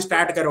 ક્યાંથી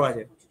સ્ટાર્ટ કરવા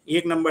છે,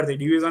 1 નંબરથી.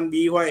 ડિવિઝન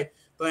બી હોય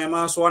તો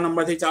એમાં 100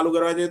 નંબરથી ચાલુ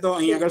કરવા છે તો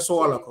અહીં આગળ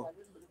 100 લખો.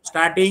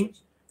 સ્ટાર્ટિંગ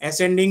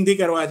એસેન્ડિંગ થી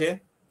કરવા છે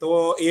તો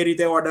એ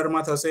રીતે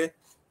ઓર્ડરમાં થશે.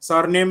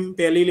 સરનેમ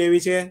પહેલી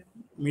લેવી છે,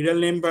 મિડલ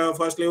નેમ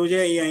ફર્સ્ટ લેવું છે,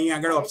 એ અહીં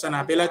આગળ ઓપ્શન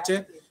આપેલા જ છે.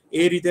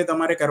 એ રીતે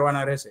તમારે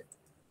કરવાના રહેશે.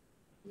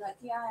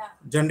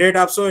 જનરેટ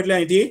આપશો એટલે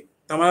અહીંથી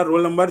તમારા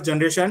રોલ નંબર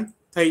જનરેશન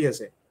થઈ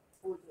જશે.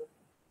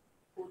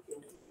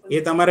 એ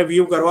તમારે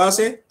વ્યૂ કરવા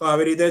હશે તો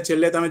આવી રીતે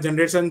છેલ્લે તમે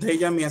જનરેશન થઈ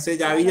જાય, મેસેજ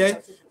આવી જાય,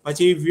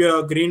 પછી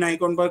ગ્રીન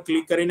આઇકોન પર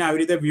ક્લિક કરીને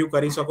આવી રીતે વ્યૂ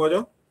કરી શકો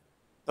છો.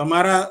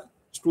 તમારા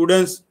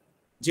સ્ટુડન્ટ્સ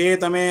જે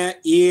તમે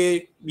એ,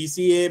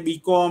 બીસીએ,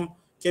 બીકોમ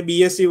કે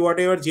બીએસસી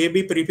વોટેવર જે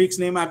બી પ્રિફિક્સ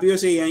નેમ આપ્યું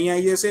હશે એ અહીં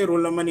આવી જશે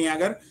રોલ નંબરની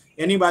આગળ.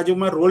 એની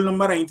બાજુમાં રોલ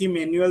નંબર અહીંથી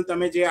મેન્યુઅલ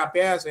તમે જે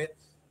આપ્યા હશે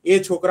એ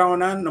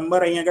છોકરાઓના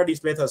નંબર અહીં આગળ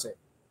ડિસ્પ્લે થશે.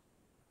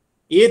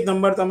 એ જ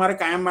નંબર તમારે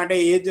કાયમ માટે,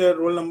 એ જ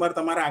રોલ નંબર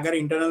તમારા આગળ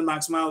ઇન્ટરનલ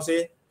માર્ક્સમાં આવશે.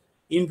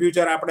 ઇન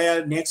ફ્યુચર આપણે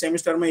નેક્સ્ટ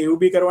સેમિસ્ટરમાં એવું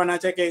બી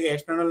કરવાના છે કે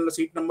એક્સટર્નલ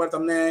સીટ નંબર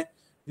તમને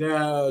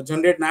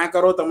જનરેટ ના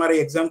કરો,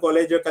 તમારી એક્ઝામ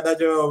કોલેજ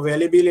કદાચ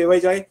વેલી બી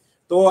લેવાઈ જાય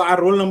તો આ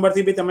રોલ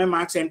નંબરથી બી તમે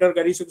માર્ક્સ એન્ટર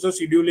કરી શકશો.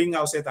 શિડ્યુલિંગ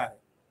આવશે તારે.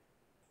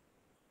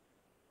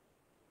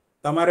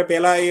 તમારે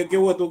પહેલા એ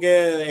કેવું હતું કે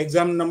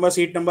એક્ઝામ નંબર,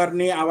 સીટ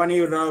નંબરની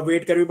આવવાની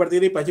વેઇટ કરવી પડતી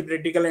હતી, પછી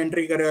પ્રેક્ટિકલ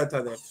એન્ટ્રી કર્યા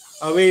હતા.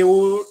 હવે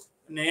એવું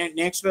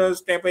નેક્સ્ટ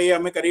સ્ટેપ એ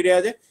અમે કરી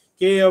રહ્યા છે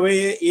કે હવે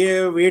એ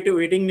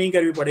વેઇટિંગ નહીં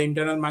કરવી પડે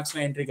ઇન્ટરનલ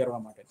માર્ક્સને એન્ટ્રી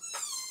કરવા માટે.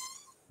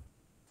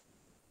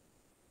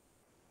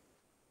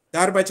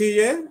 ત્યાર પછી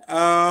છે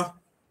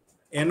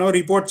એનો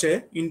રિપોર્ટ છે.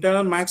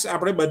 ઇન્ટરનલ માર્ક્સ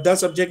આપણે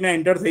બધા સબ્જેક્ટના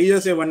એન્ટર થઈ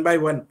જશે 1 by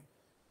 1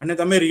 અને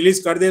તમે રિલીઝ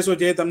કરી દેશો.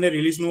 જે તમને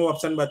રિલીઝનું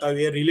ઓપ્શન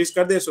બતાવ્યું એ રિલીઝ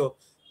કરી દેશો.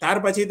 ત્યાર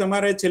પછી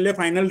તમારે છેલ્લે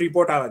ફાઇનલ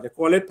રિપોર્ટ આવે છે,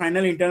 college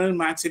final internal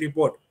marks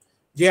report,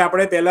 જે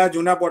આપણે પહેલા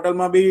જૂના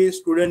પોર્ટલમાં બી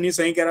સ્ટુડન્ટની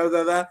સહી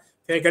કરાવતા હતા,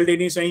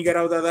 ફેકલ્ટીની સહી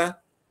કરાવતા હતા,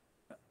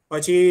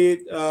 પછી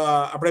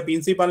આપણે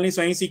પ્રિન્સિપાલની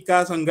સહી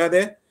સિક્કા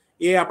સંગાતે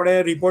એ આપણે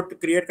રિપોર્ટ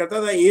ક્રિએટ કરતા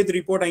હતા. એ જ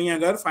રિપોર્ટ અહીં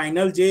આગળ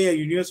ફાઇનલ જે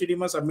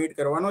યુનિવર્સિટીમાં સબમિટ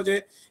કરવાનો છે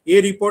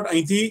એ રિપોર્ટ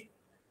અહીંથી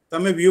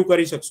તમે વ્યૂ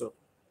કરી શકશો.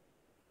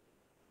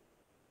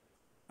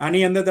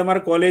 આની અંદર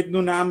તમારા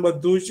કોલેજનું નામ,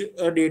 બધું જ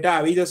ડેટા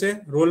આવી જશે.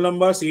 Roll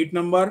number, seat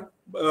number,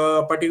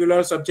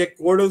 particular subject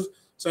code,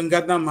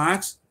 સંગાતના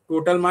marks,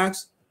 total marks,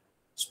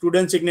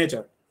 student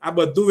signature, આ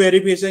બધું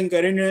વેરિફિકેશન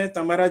કરીને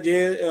તમારા જે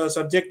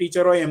સબ્જેક્ટ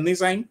ટીચર હોય એમની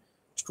સાઇન,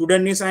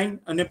 સ્ટુડન્ટની સાઇન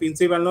અને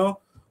પ્રિન્સિપાલનો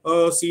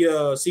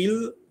સીલ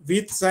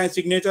વિથ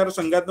સિગ્નેચર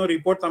સંગાતનો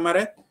રિપોર્ટ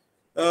તમારે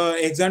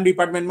એક્ઝામ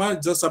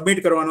ડિપાર્ટમેન્ટમાં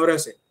સબમિટ કરવાનો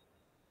રહેશે.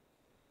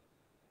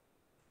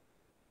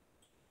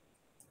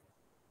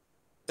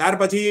 ત્યાર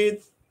પછી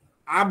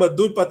આ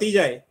બધું જ પતી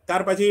જાય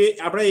ત્યાર પછી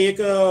આપણે એક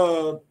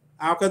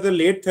આ વખતે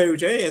લેટ થયું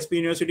છે એસપી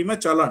યુનિવર્સિટીમાં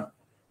ચલણ,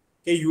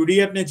 કે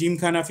યુડીએફ ને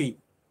જીમખાના ફી,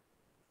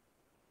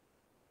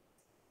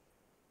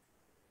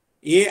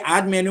 એ આ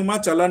જ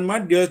મેન્યુમાં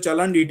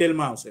ચલણ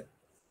ડિટેલમાં આવશે.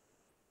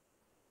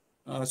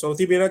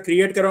 સૌથી પહેલા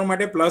ક્રિએટ કરવા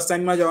માટે પ્લસ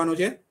સાઇનમાં જવાનું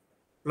છે.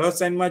 પ્લસ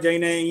સાઇનમાં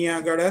જઈને અહીંયા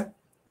આગળ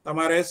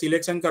તમારે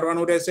સિલેક્શન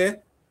કરવાનું રહેશે.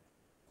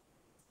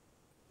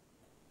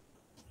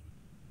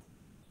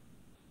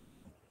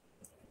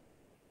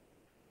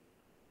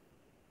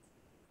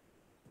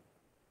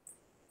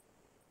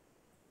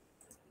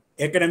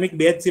 એકેડેમિક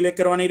બેચ સિલેક્ટ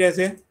કરવાની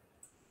રહેશે,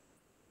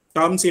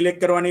 ટર્મ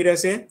સિલેક્ટ કરવાની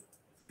રહેશે,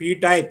 ફી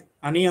ટાઈપ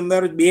આની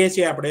અંદર 2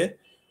 છે. આપણે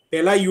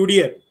પહેલા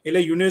યુડીએફ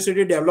એટલે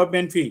યુનિવર્સિટી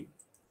ડેવલપમેન્ટ ફી,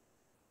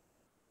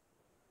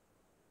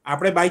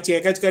 આપણે બાય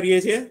ચેક જ કરીએ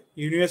છીએ.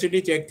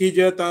 યુનિવર્સિટી ચેકથી જ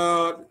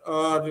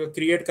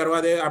ક્રિએટ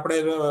કરવા દે, આપણે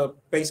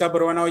પૈસા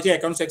ભરવાના હોય છે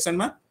એકાઉન્ટ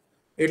સેક્શનમાં,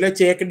 એટલે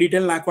ચેક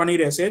ડિટેલ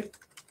નાખવાની રહેશે.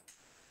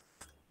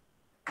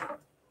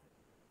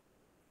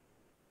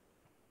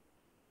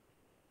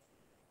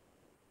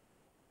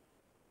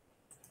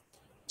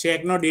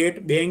 ચેકનો ડેટ,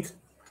 બેંક,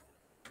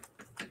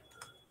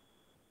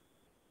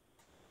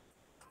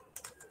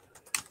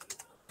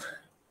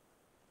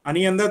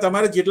 આની અંદર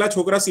તમારે જેટલા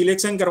છોકરા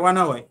સિલેક્શન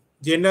કરવાના હોય,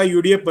 જેના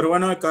યુડીએફ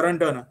ભરવાના હોય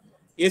કરંટના,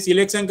 એ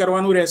સિલેક્શન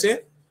કરવાનું રહેશે.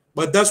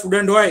 બધા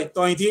સ્ટુડન્ટ હોય તો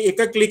અહીંથી એક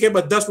જ ક્લિકે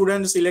બધા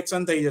સ્ટુડન્ટ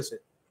સિલેક્શન થઈ જશે.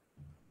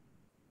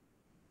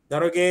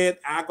 ધારો કે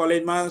આ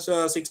કોલેજમાં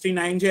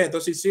 69 છે તો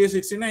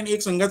 69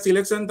 એક સંગત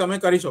સિલેક્શન તમે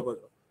કરી શકો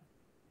છો.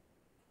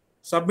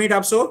 સબમિટ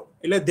આપશો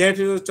એટલે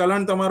ધેટ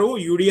ચલણ તમારું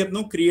યુડીએફ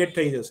નું ક્રિએટ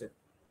થઈ જશે.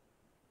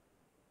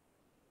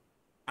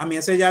 આ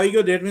મેસેજ આવી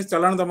ગયો, ધેટ મીન્સ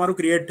ચલણ તમારું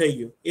ક્રિએટ થઈ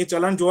ગયું. એ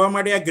ચલણ જોવા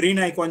માટે આ ગ્રીન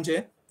આઇકોન છે,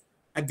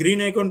 આ ગ્રીન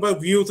આઇકોન પર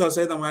વ્યૂ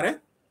થશે. તમારે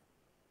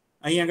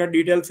અહીં આગળ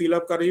ડિટેલ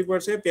ફિલઅપ કરવી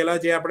પડશે. પહેલા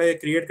જે આપણે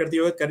ક્રિએટ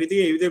કરતી વખત કરી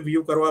હતી એવી રીતે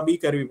વ્યૂ કરવા બી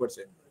કરવી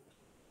પડશે.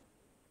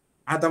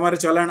 આ તમારે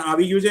ચલણ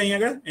આવી ગયું છે. અહીં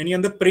આગળ એની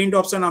અંદર પ્રિન્ટ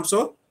ઓપ્શન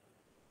આપશો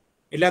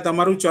એટલે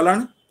તમારું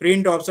ચલણ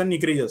પ્રિન્ટ ઓપ્શન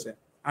નીકળી જશે.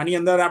 આની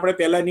અંદર આપણે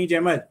પહેલાની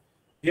જેમ જ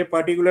જે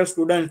પર્ટિક્યુલર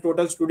સ્ટુડન્ટ,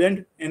 ટોટલ સ્ટુડન્ટ,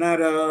 એના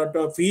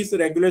ફીસ,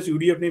 રેગ્યુલર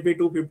યુડીએફ ની ફી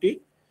 250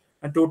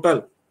 ટોટલ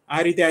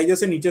આ રીતે આવી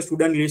જશે. નીચે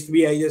સ્ટુડન્ટ લિસ્ટ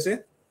બી આવી જશે.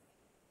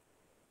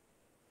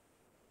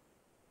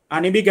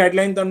 આની બી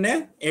ગાઈડલાઈન તમને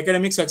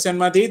એકેડેમિક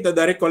સેક્શનમાંથી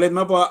દરેક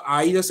કોલેજમાં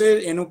આવી જશે.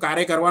 એનું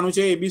કાર્ય કરવાનું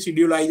છે એ બી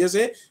શિડ્યુલ આવી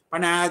જશે.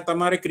 પણ આ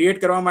તમારે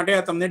ક્રિએટ કરવા માટે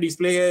આ તમને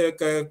ડિસ્પ્લે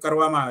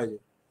કરવામાં આવે છે.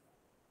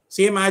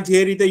 સેમ આ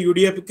જે રીતે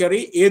યુડીએફ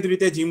કરી એ જ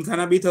રીતે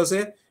જીમખાના બી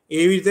થશે.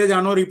 એવી રીતે જ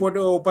આનો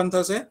રિપોર્ટ ઓપન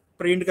થશે,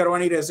 પ્રિન્ટ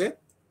કરવાની રહેશે.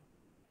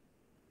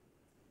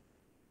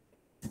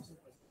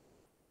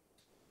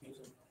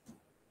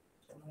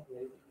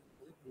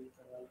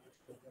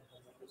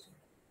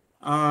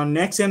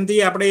 નેક્સ્ટ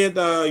સેમથી આપણે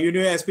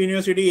એસપી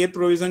યુનિવર્સિટી એ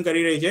પ્રોવિઝન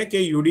કરી રહી છે કે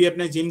યુડીએફ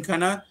ને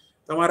જીમખાના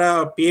તમારા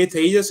પે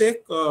થઈ જશે,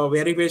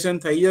 વેરિફિકેશન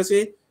થઈ જશે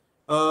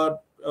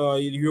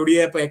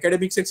યુડીએફ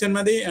એકેડેમિક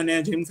સેક્શનમાંથી અને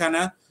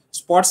જીમખાના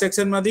સ્પોર્ટ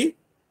સેક્શનમાંથી.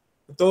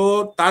 તો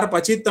ત્યાર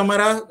પછી જ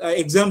તમારા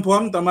એક્ઝામ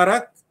ફોર્મ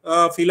તમારા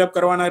ફિલઅપ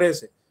કરવાના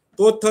રહેશે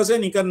તો જ થશે,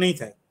 નીકળ નહીં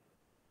થાય.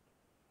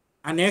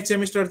 આ નેક્સ્ટ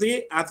સેમિસ્ટરથી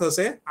આ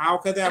થશે. આ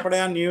વખતે આપણે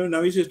આ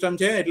નવી સિસ્ટમ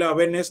છે એટલે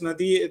અવેરનેસ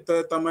નથી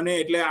તમને,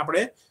 એટલે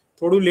આપણે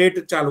થોડું લેટ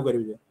ચાલુ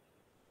કર્યું છે.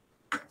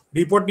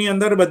 રિપોર્ટની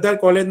અંદર બધા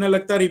કોલેજને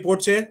લગતા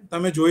રિપોર્ટ છે,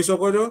 તમે જોઈ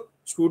શકો છો.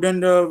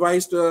 Student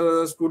wise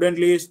student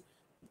list,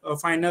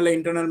 final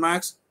internal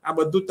marks, આ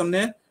બધું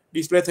તમને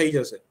ડિસ્પ્લે થઈ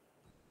જશે.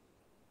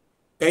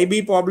 કઈ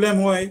બી પ્રોબ્લેમ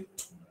હોય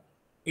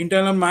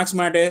ઇન્ટરનલ માર્ક્સ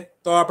માટે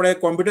તો આપણે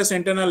કોમ્પ્યુટર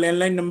સેન્ટરના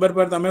લેન્ડલાઇન નંબર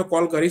પર તમે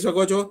કોલ કરી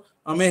શકો છો.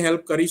 અમે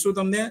હેલ્પ કરીશું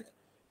તમને.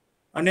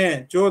 અને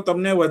જો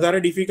તમને વધારે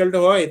ડિફિકલ્ટ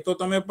હોય તો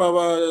તમે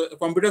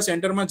કોમ્પ્યુટર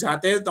સેન્ટરમાં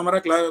જાતે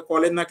તમારા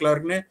કોલેજના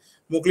ક્લર્કને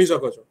મોકલી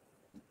શકો છો.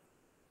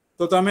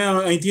 તો તમે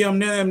અહીંથી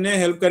એમને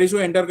હેલ્પ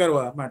કરીશું એન્ટર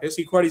કરવા માટે,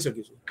 શીખવાડી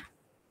શકીશું.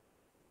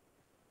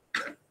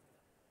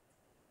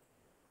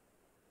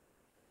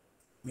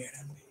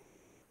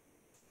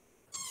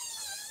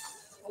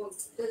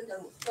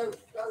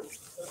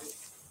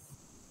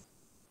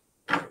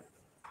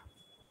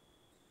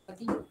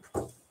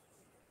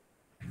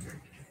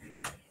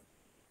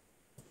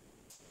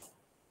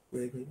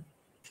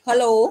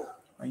 હેલો,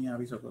 અહીંયા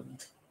આવી શકો છો.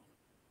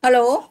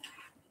 હેલો,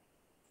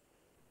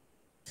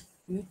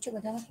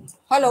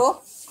 હેલો,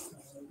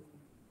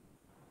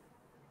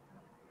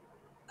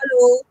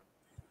 હેલો,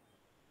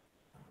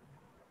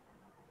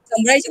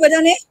 સંભળાય છે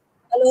બધાને?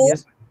 હેલો,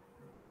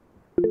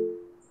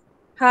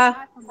 હા,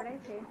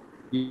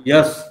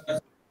 yes,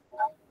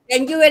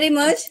 thank you very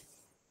much.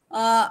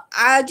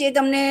 આ જે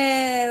તમને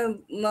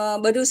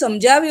બધું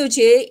સમજાવ્યું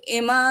છે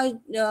એમાં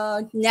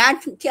જ્ઞાન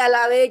ખ્યાલ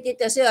આવે કે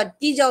તસે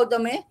અટકી જાઓ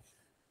તમે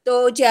તો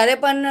જ્યારે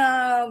પણ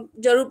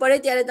જરૂર પડે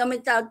ત્યારે તમે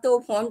તો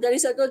ફોન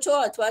કરી શકો છો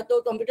અથવા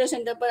તો કોમ્પ્યુટર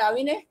સેન્ટર પર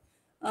આવીને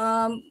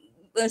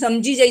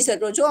સમજી જઈ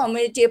શકો છો.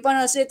 અમે જે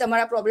પણ હશે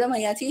તમારા પ્રોબ્લેમ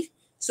અહીંયાથી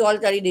સોલ્વ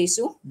કરી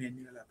દઈશું.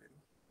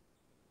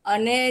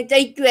 અને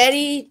કઈ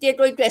ક્વેરી કે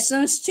કોઈ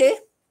ક્વેશ્ચન્સ છે?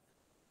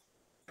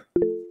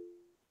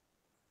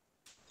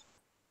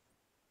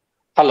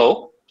 Hello.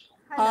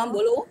 हाँ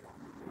बोलो.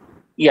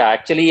 Yeah,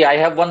 actually I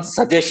have one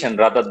suggestion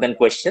rather than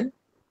question.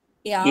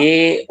 Yeah.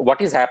 What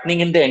is happening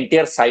in the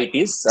entire site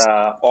is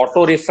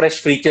auto refresh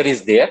feature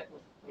is there,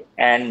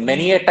 and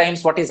many a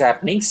times what is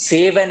happening,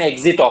 save and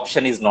exit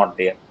option is not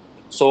there.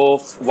 So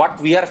what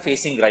we are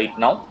facing right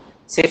now,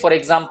 say for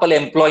example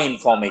employee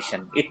information,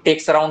 it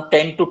takes around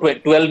 10 to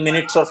 12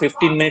 minutes or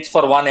 15 minutes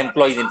for one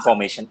employee's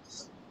information.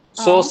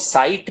 So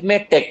site में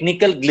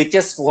technical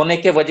glitches होने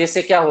के वजह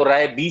से क्या हो रहा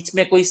है, बीच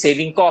में कोई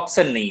सेविंग का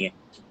ऑप्शन नहीं है.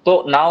 तो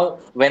now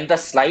when the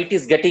slide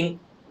is getting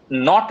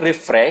not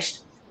refreshed,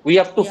 we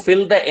have to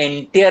fill the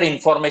entire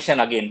information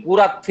again.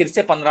 पूरा फिर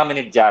से 15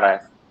 मिनट जा रहा है.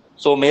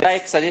 सो मेरा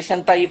एक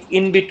सजेशन था, if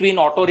in between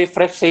auto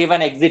refresh, save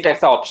and exit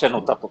ऐसा ऑप्शन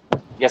होता तो,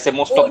 जैसे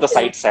most of the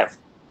sites have.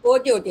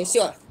 Okay,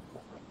 sure.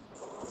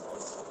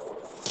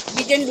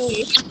 We can do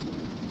it.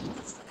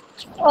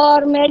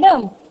 और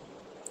मैडम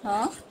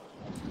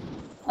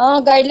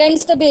हाँ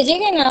गाइडलाइंस तो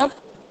भेजेंगे ना आप?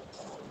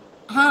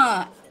 हाँ,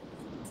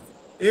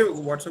 એ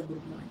વોટ્સએપ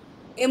ગ્રુપમાં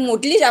એ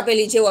મોકલી જ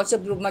આપેલી છે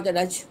વોટ્સએપ ગ્રુપમાં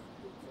કદાચ.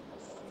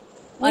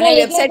 અને નહીં,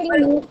 વેબસાઇટ પર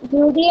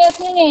યુડીએફ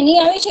ની એની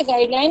આવી છે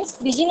ગાઈડલાઇન્સ,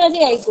 બીજી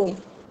નથી આવી કોઈ.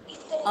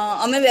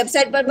 અમે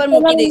વેબસાઇટ પર પણ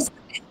મૂકી દઈશું.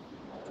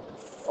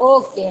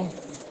 ઓકે,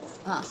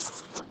 હા.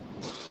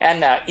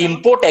 And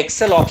import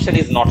Excel option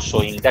is not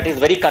showing. That is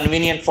very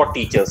convenient for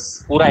teachers.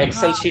 पूरा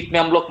Excel sheet में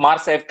हम लोग मार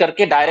सेव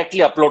करके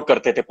डायरेक्टली अपलोड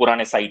करते थे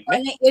पुराने साइट में.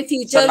 અને એ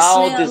ફીચર્સ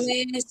ને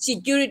અમે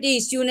સિક્યુરિટી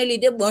ઇસ્યુ ને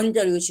લીધે બંધ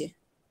કર્યું છે.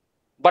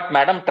 But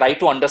madam, try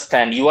to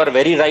understand. You are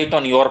very right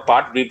on your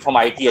part, being from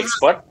IT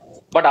expert.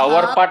 But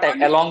our part,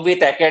 along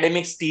with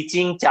academics,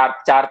 teaching,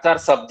 चार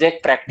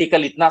subject,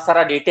 practical, इतना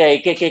सारा data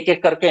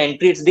एक करके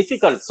entry, it's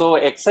difficult. So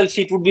Excel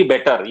sheet would be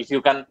better if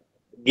you can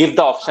give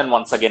the option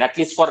once again, at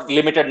least for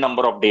limited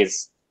number of days.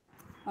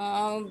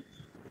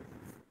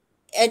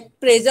 At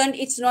present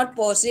it's not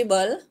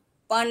possible,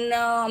 પણ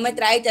અમે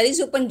try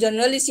કરીશું, પણ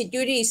generally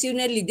security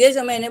ઇસ્યુને લીધે જ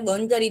અમે એને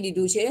બંધ કરી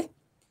દીધું છે.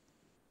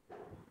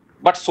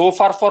 But so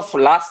far for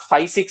last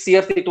 5-6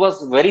 years it was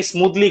very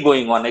smoothly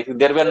going on.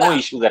 There were no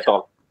issues at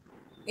all.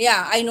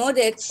 Yeah, I know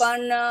that,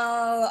 પણ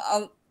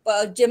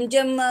જેમ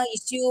જેમ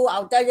ઇસ્યુ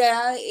આવતા ગયા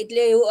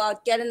એટલે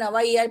અત્યારે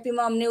નવા ERP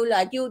માં અમને એવું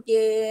લાગ્યું કે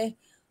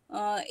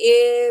એ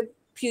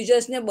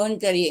ફ્યુચર્સને બંધ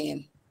કરીએ એમ.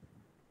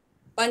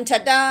 પણ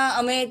છતાં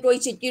અમે કોઈ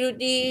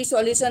સિક્યુરિટી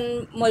સોલ્યુશન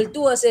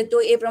મળતું હશે તો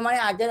એ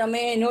પ્રમાણે આજે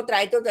અમે એનો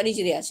ટ્રાય તો કરી જ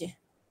રહ્યા છે.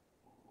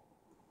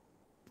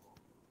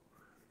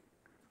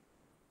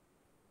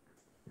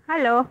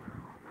 હેલો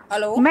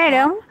હેલો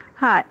મેડમ,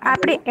 હા,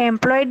 આપણી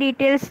એમ્પ્લોય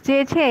ડિટેલ્સ જે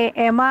છે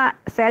એમાં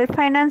સેલ્ફ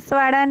ફાઇનાન્સ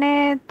વાળાને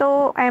તો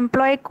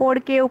એમ્પ્લોય કોડ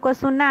કે એવું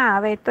કશું ના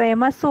આવે, તો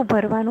એમાં શું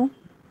ભરવાનું?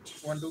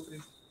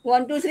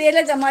 1 2 3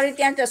 એટલે તમારે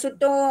ત્યાં કશું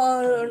તો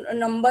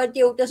નંબર કે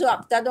એવું કશું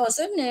આપતા તો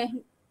હશે જ ને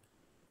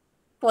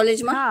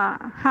કોલેજમાં? હા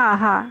હા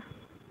હા.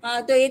 હા,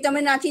 તો એ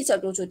તમે નાખી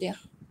શકો છો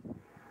ત્યાં.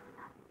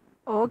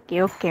 Okay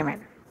okay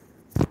madam.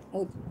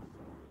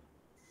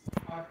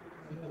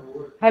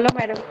 Hello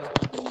madam.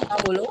 હા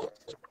બોલો.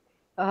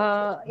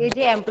 એ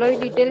જે એમ્પ્લોય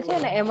ડિટેલ છે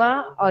ને એમાં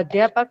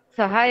અધ્યાપક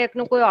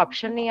સહાયકનું કોઈ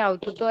ઓપ્શન નહીં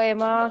આવતું, તો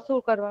એમાં શું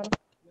કરવાનું?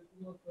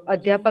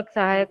 અધ્યાપક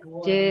સહાયક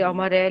જે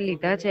અમારે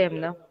લીધા છે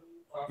એમના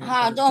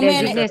હા, તો અમે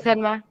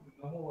ડેઝિગ્નેશનમાં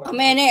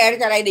એને એડ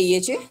કરાવી દઈએ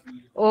છીએ.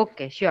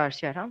 Okay, sure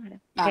sure. હા madam,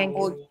 thank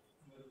you.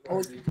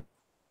 Okay.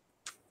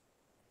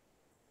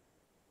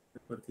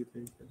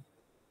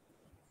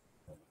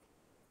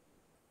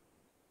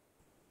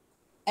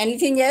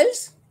 Anything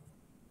else?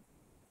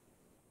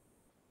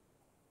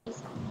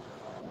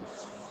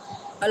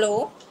 Hello.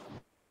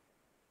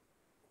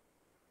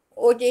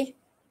 Okay.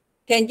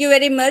 Thank you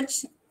very much.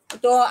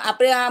 તો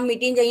આપણે આ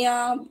મીટિંગ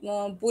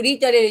અહીંયા પૂરી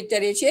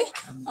કરીએ છીએ,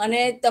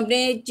 અને તમને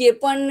જે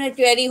પણ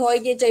ક્વેરી હોય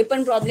કે જે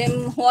પણ પ્રોબ્લેમ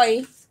હોય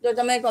તો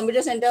તમે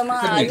કોમ્પ્યુટર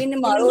સેન્ટરમાં આવીને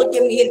મારો કે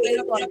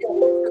મિહિરભાઈનો કોન્ટેક્ટ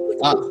કરી શકો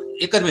છો. હા,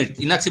 એક જ મિનિટ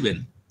ઈનાક્ષીબેન.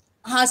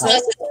 હા સર.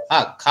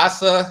 હા, ખાસ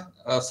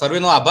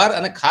સર્વેનો આભાર.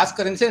 અને ખાસ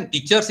કરીને છે ને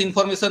ટીચર્સ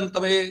ઇન્ફોર્મેશન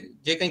તમે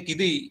જે કંઈ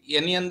કીધી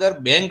એની અંદર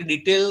બેંક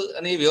ડિટેલ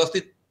અને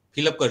વ્યવસ્થિત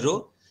ફિલઅપ કરજો,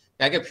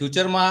 કારણ કે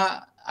ફ્યુચરમાં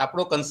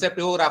આપણો કન્સેપ્ટ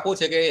એવો રાખવો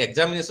છે કે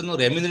એક્ઝામિનેશનનું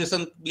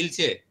રેમ્યુનરેશન બિલ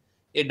છે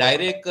એ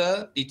ડાયરેક્ટ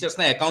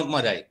ટીચર્સના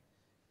એકાઉન્ટમાં જાય.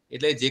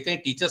 એટલે જે કંઈ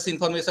ટીચર્સ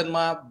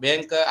ઇન્ફોર્મેશનમાં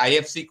બેંક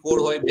IFSC કોડ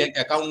હોય, બેંક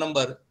એકાઉન્ટ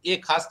નંબર, એ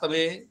ખાસ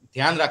તમે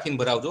ધ્યાન રાખીને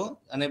ભરાવજો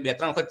અને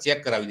 2-3 વખત ચેક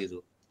કરાવી દેજો.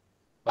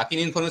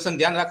 બાકીની ઇન્ફોર્મેશન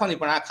ધ્યાન રાખવાની,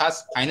 પણ આ ખાસ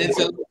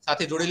ફાઇનાન્શિયલ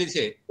સાથે જોડેલી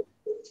છે.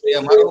 એ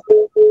અમારો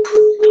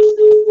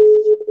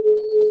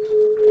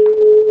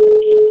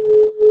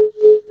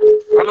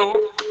હેલો.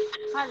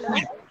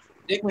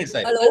 એક મિનિટ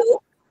સાહેબ, hello.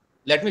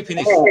 Let me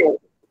finish.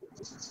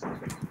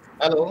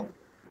 Hello.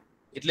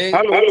 એટલે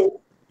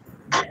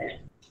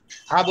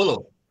હા બોલો.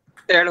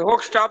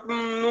 એડહોક સ્ટાફ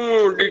નું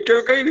ડિટેલ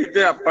કઈ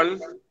રીતે આપવાનું?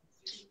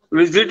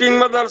 વિઝિટિંગ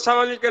માં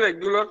દર્શાવવાની કે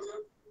રેગ્યુલર?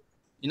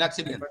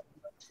 ઈનાક્ષીબેન,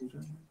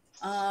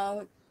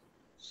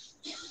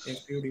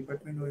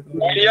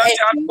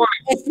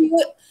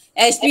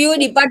 SPU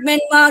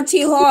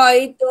ડિપાર્ટમેન્ટમાંથી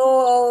હોય તો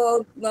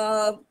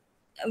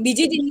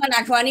બીજી ટીમમાં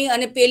નાખવાની,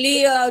 અને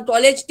પેલી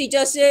કોલેજ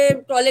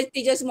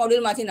ટીચર્સ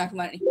મોડ્યુલમાંથી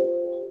નાખવાની.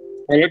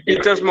 હવે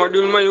ટીચર્સ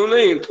મોડ્યુલમાં એવું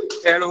નહીં,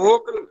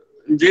 એડહોક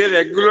જે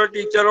રેગ્યુલર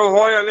ટીચરો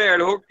હોય અને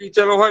એડહોક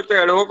ટીચરો હોય તો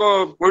એડહોક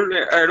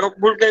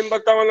ફૂલ ટાઈમ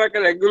બતાવવાના કે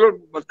રેગ્યુલર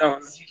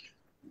બતાવવાના?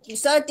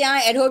 સર,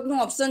 ત્યાં એડહોક નું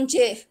ઓપ્શન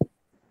છે.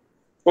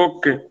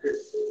 Okay,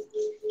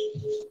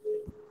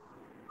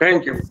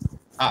 thank you.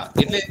 હા,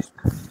 એટલે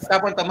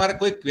પણ તમારે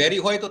કોઈ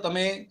ક્વેરી હોય તો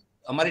તમે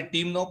અમારી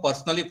ટીમનો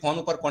પર્સનલી ફોન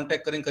ઉપર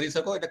કોન્ટેક્ટ કરીને કરી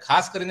શકો. એટલે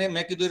ખાસ કરીને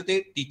મેં કીધું રીતે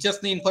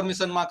ટીચર્સની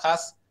ઇન્ફોર્મેશનમાં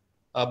ખાસ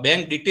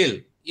બેંક ડિટેલ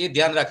એ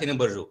ધ્યાન રાખીને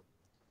ભરજો.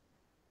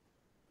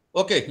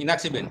 Okay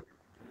ઈનાક્ષીબેન.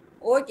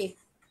 Okay,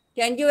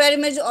 thank you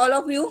very much all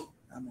of you.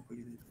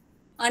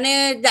 અને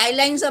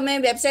ગાઈડલાઇન્સ અમે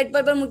વેબસાઇટ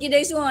પર પણ મૂકી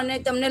દઈશું અને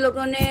તમને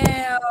લોકોને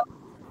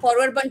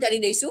ફોરવર્ડ પણ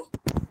કરી દઈશું.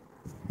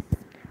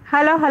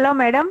 Hello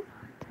madam,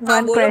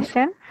 one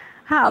question.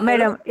 હા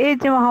મેડમ, એ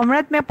જ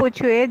હમણાં જ મેં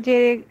પૂછ્યું, એ જે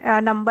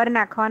નંબર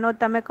નાખવાનો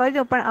તમે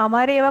કહ્યું, પણ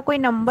અમારે એવા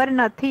કોઈ નંબર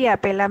નથી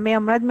આપેલા. મેં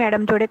હમણાં જ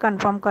મેડમ જોડે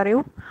કન્ફર્મ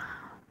કર્યું,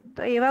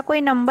 તો એવા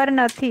કોઈ નંબર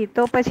નથી,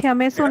 તો પછી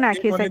અમે શું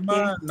નાખી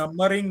શકીએ?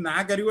 નંબરિંગ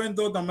ના કર્યું હોય ને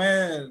તો તમે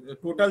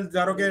ટોટલ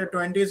ધારો કે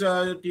 20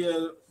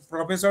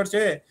 પ્રોફેસર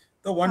છે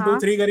તો 1 2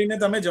 3 કરીને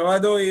તમે જવા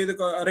દો, એ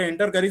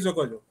એન્ટર કરી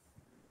શકો છો.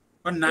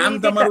 પણ નામ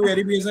તમારું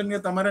વેરિફિકેશન કે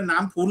તમારે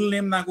નામ ફૂલ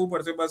નેમ નાખવું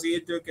પડશે, બસ એ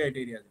જ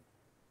ક્રાઇટેરિયા છે.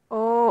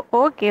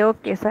 Okay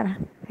okay sir,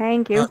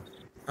 thank you.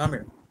 હા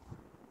મેડમ.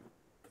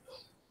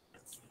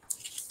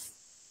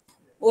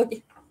 ઓકે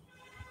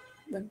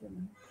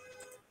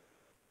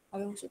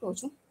હવે હું શું કહું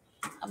છું,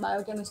 આ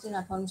બાયોકેમિસ્ટ્રી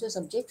નાખવાનું છે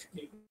સબ્જેક્ટ.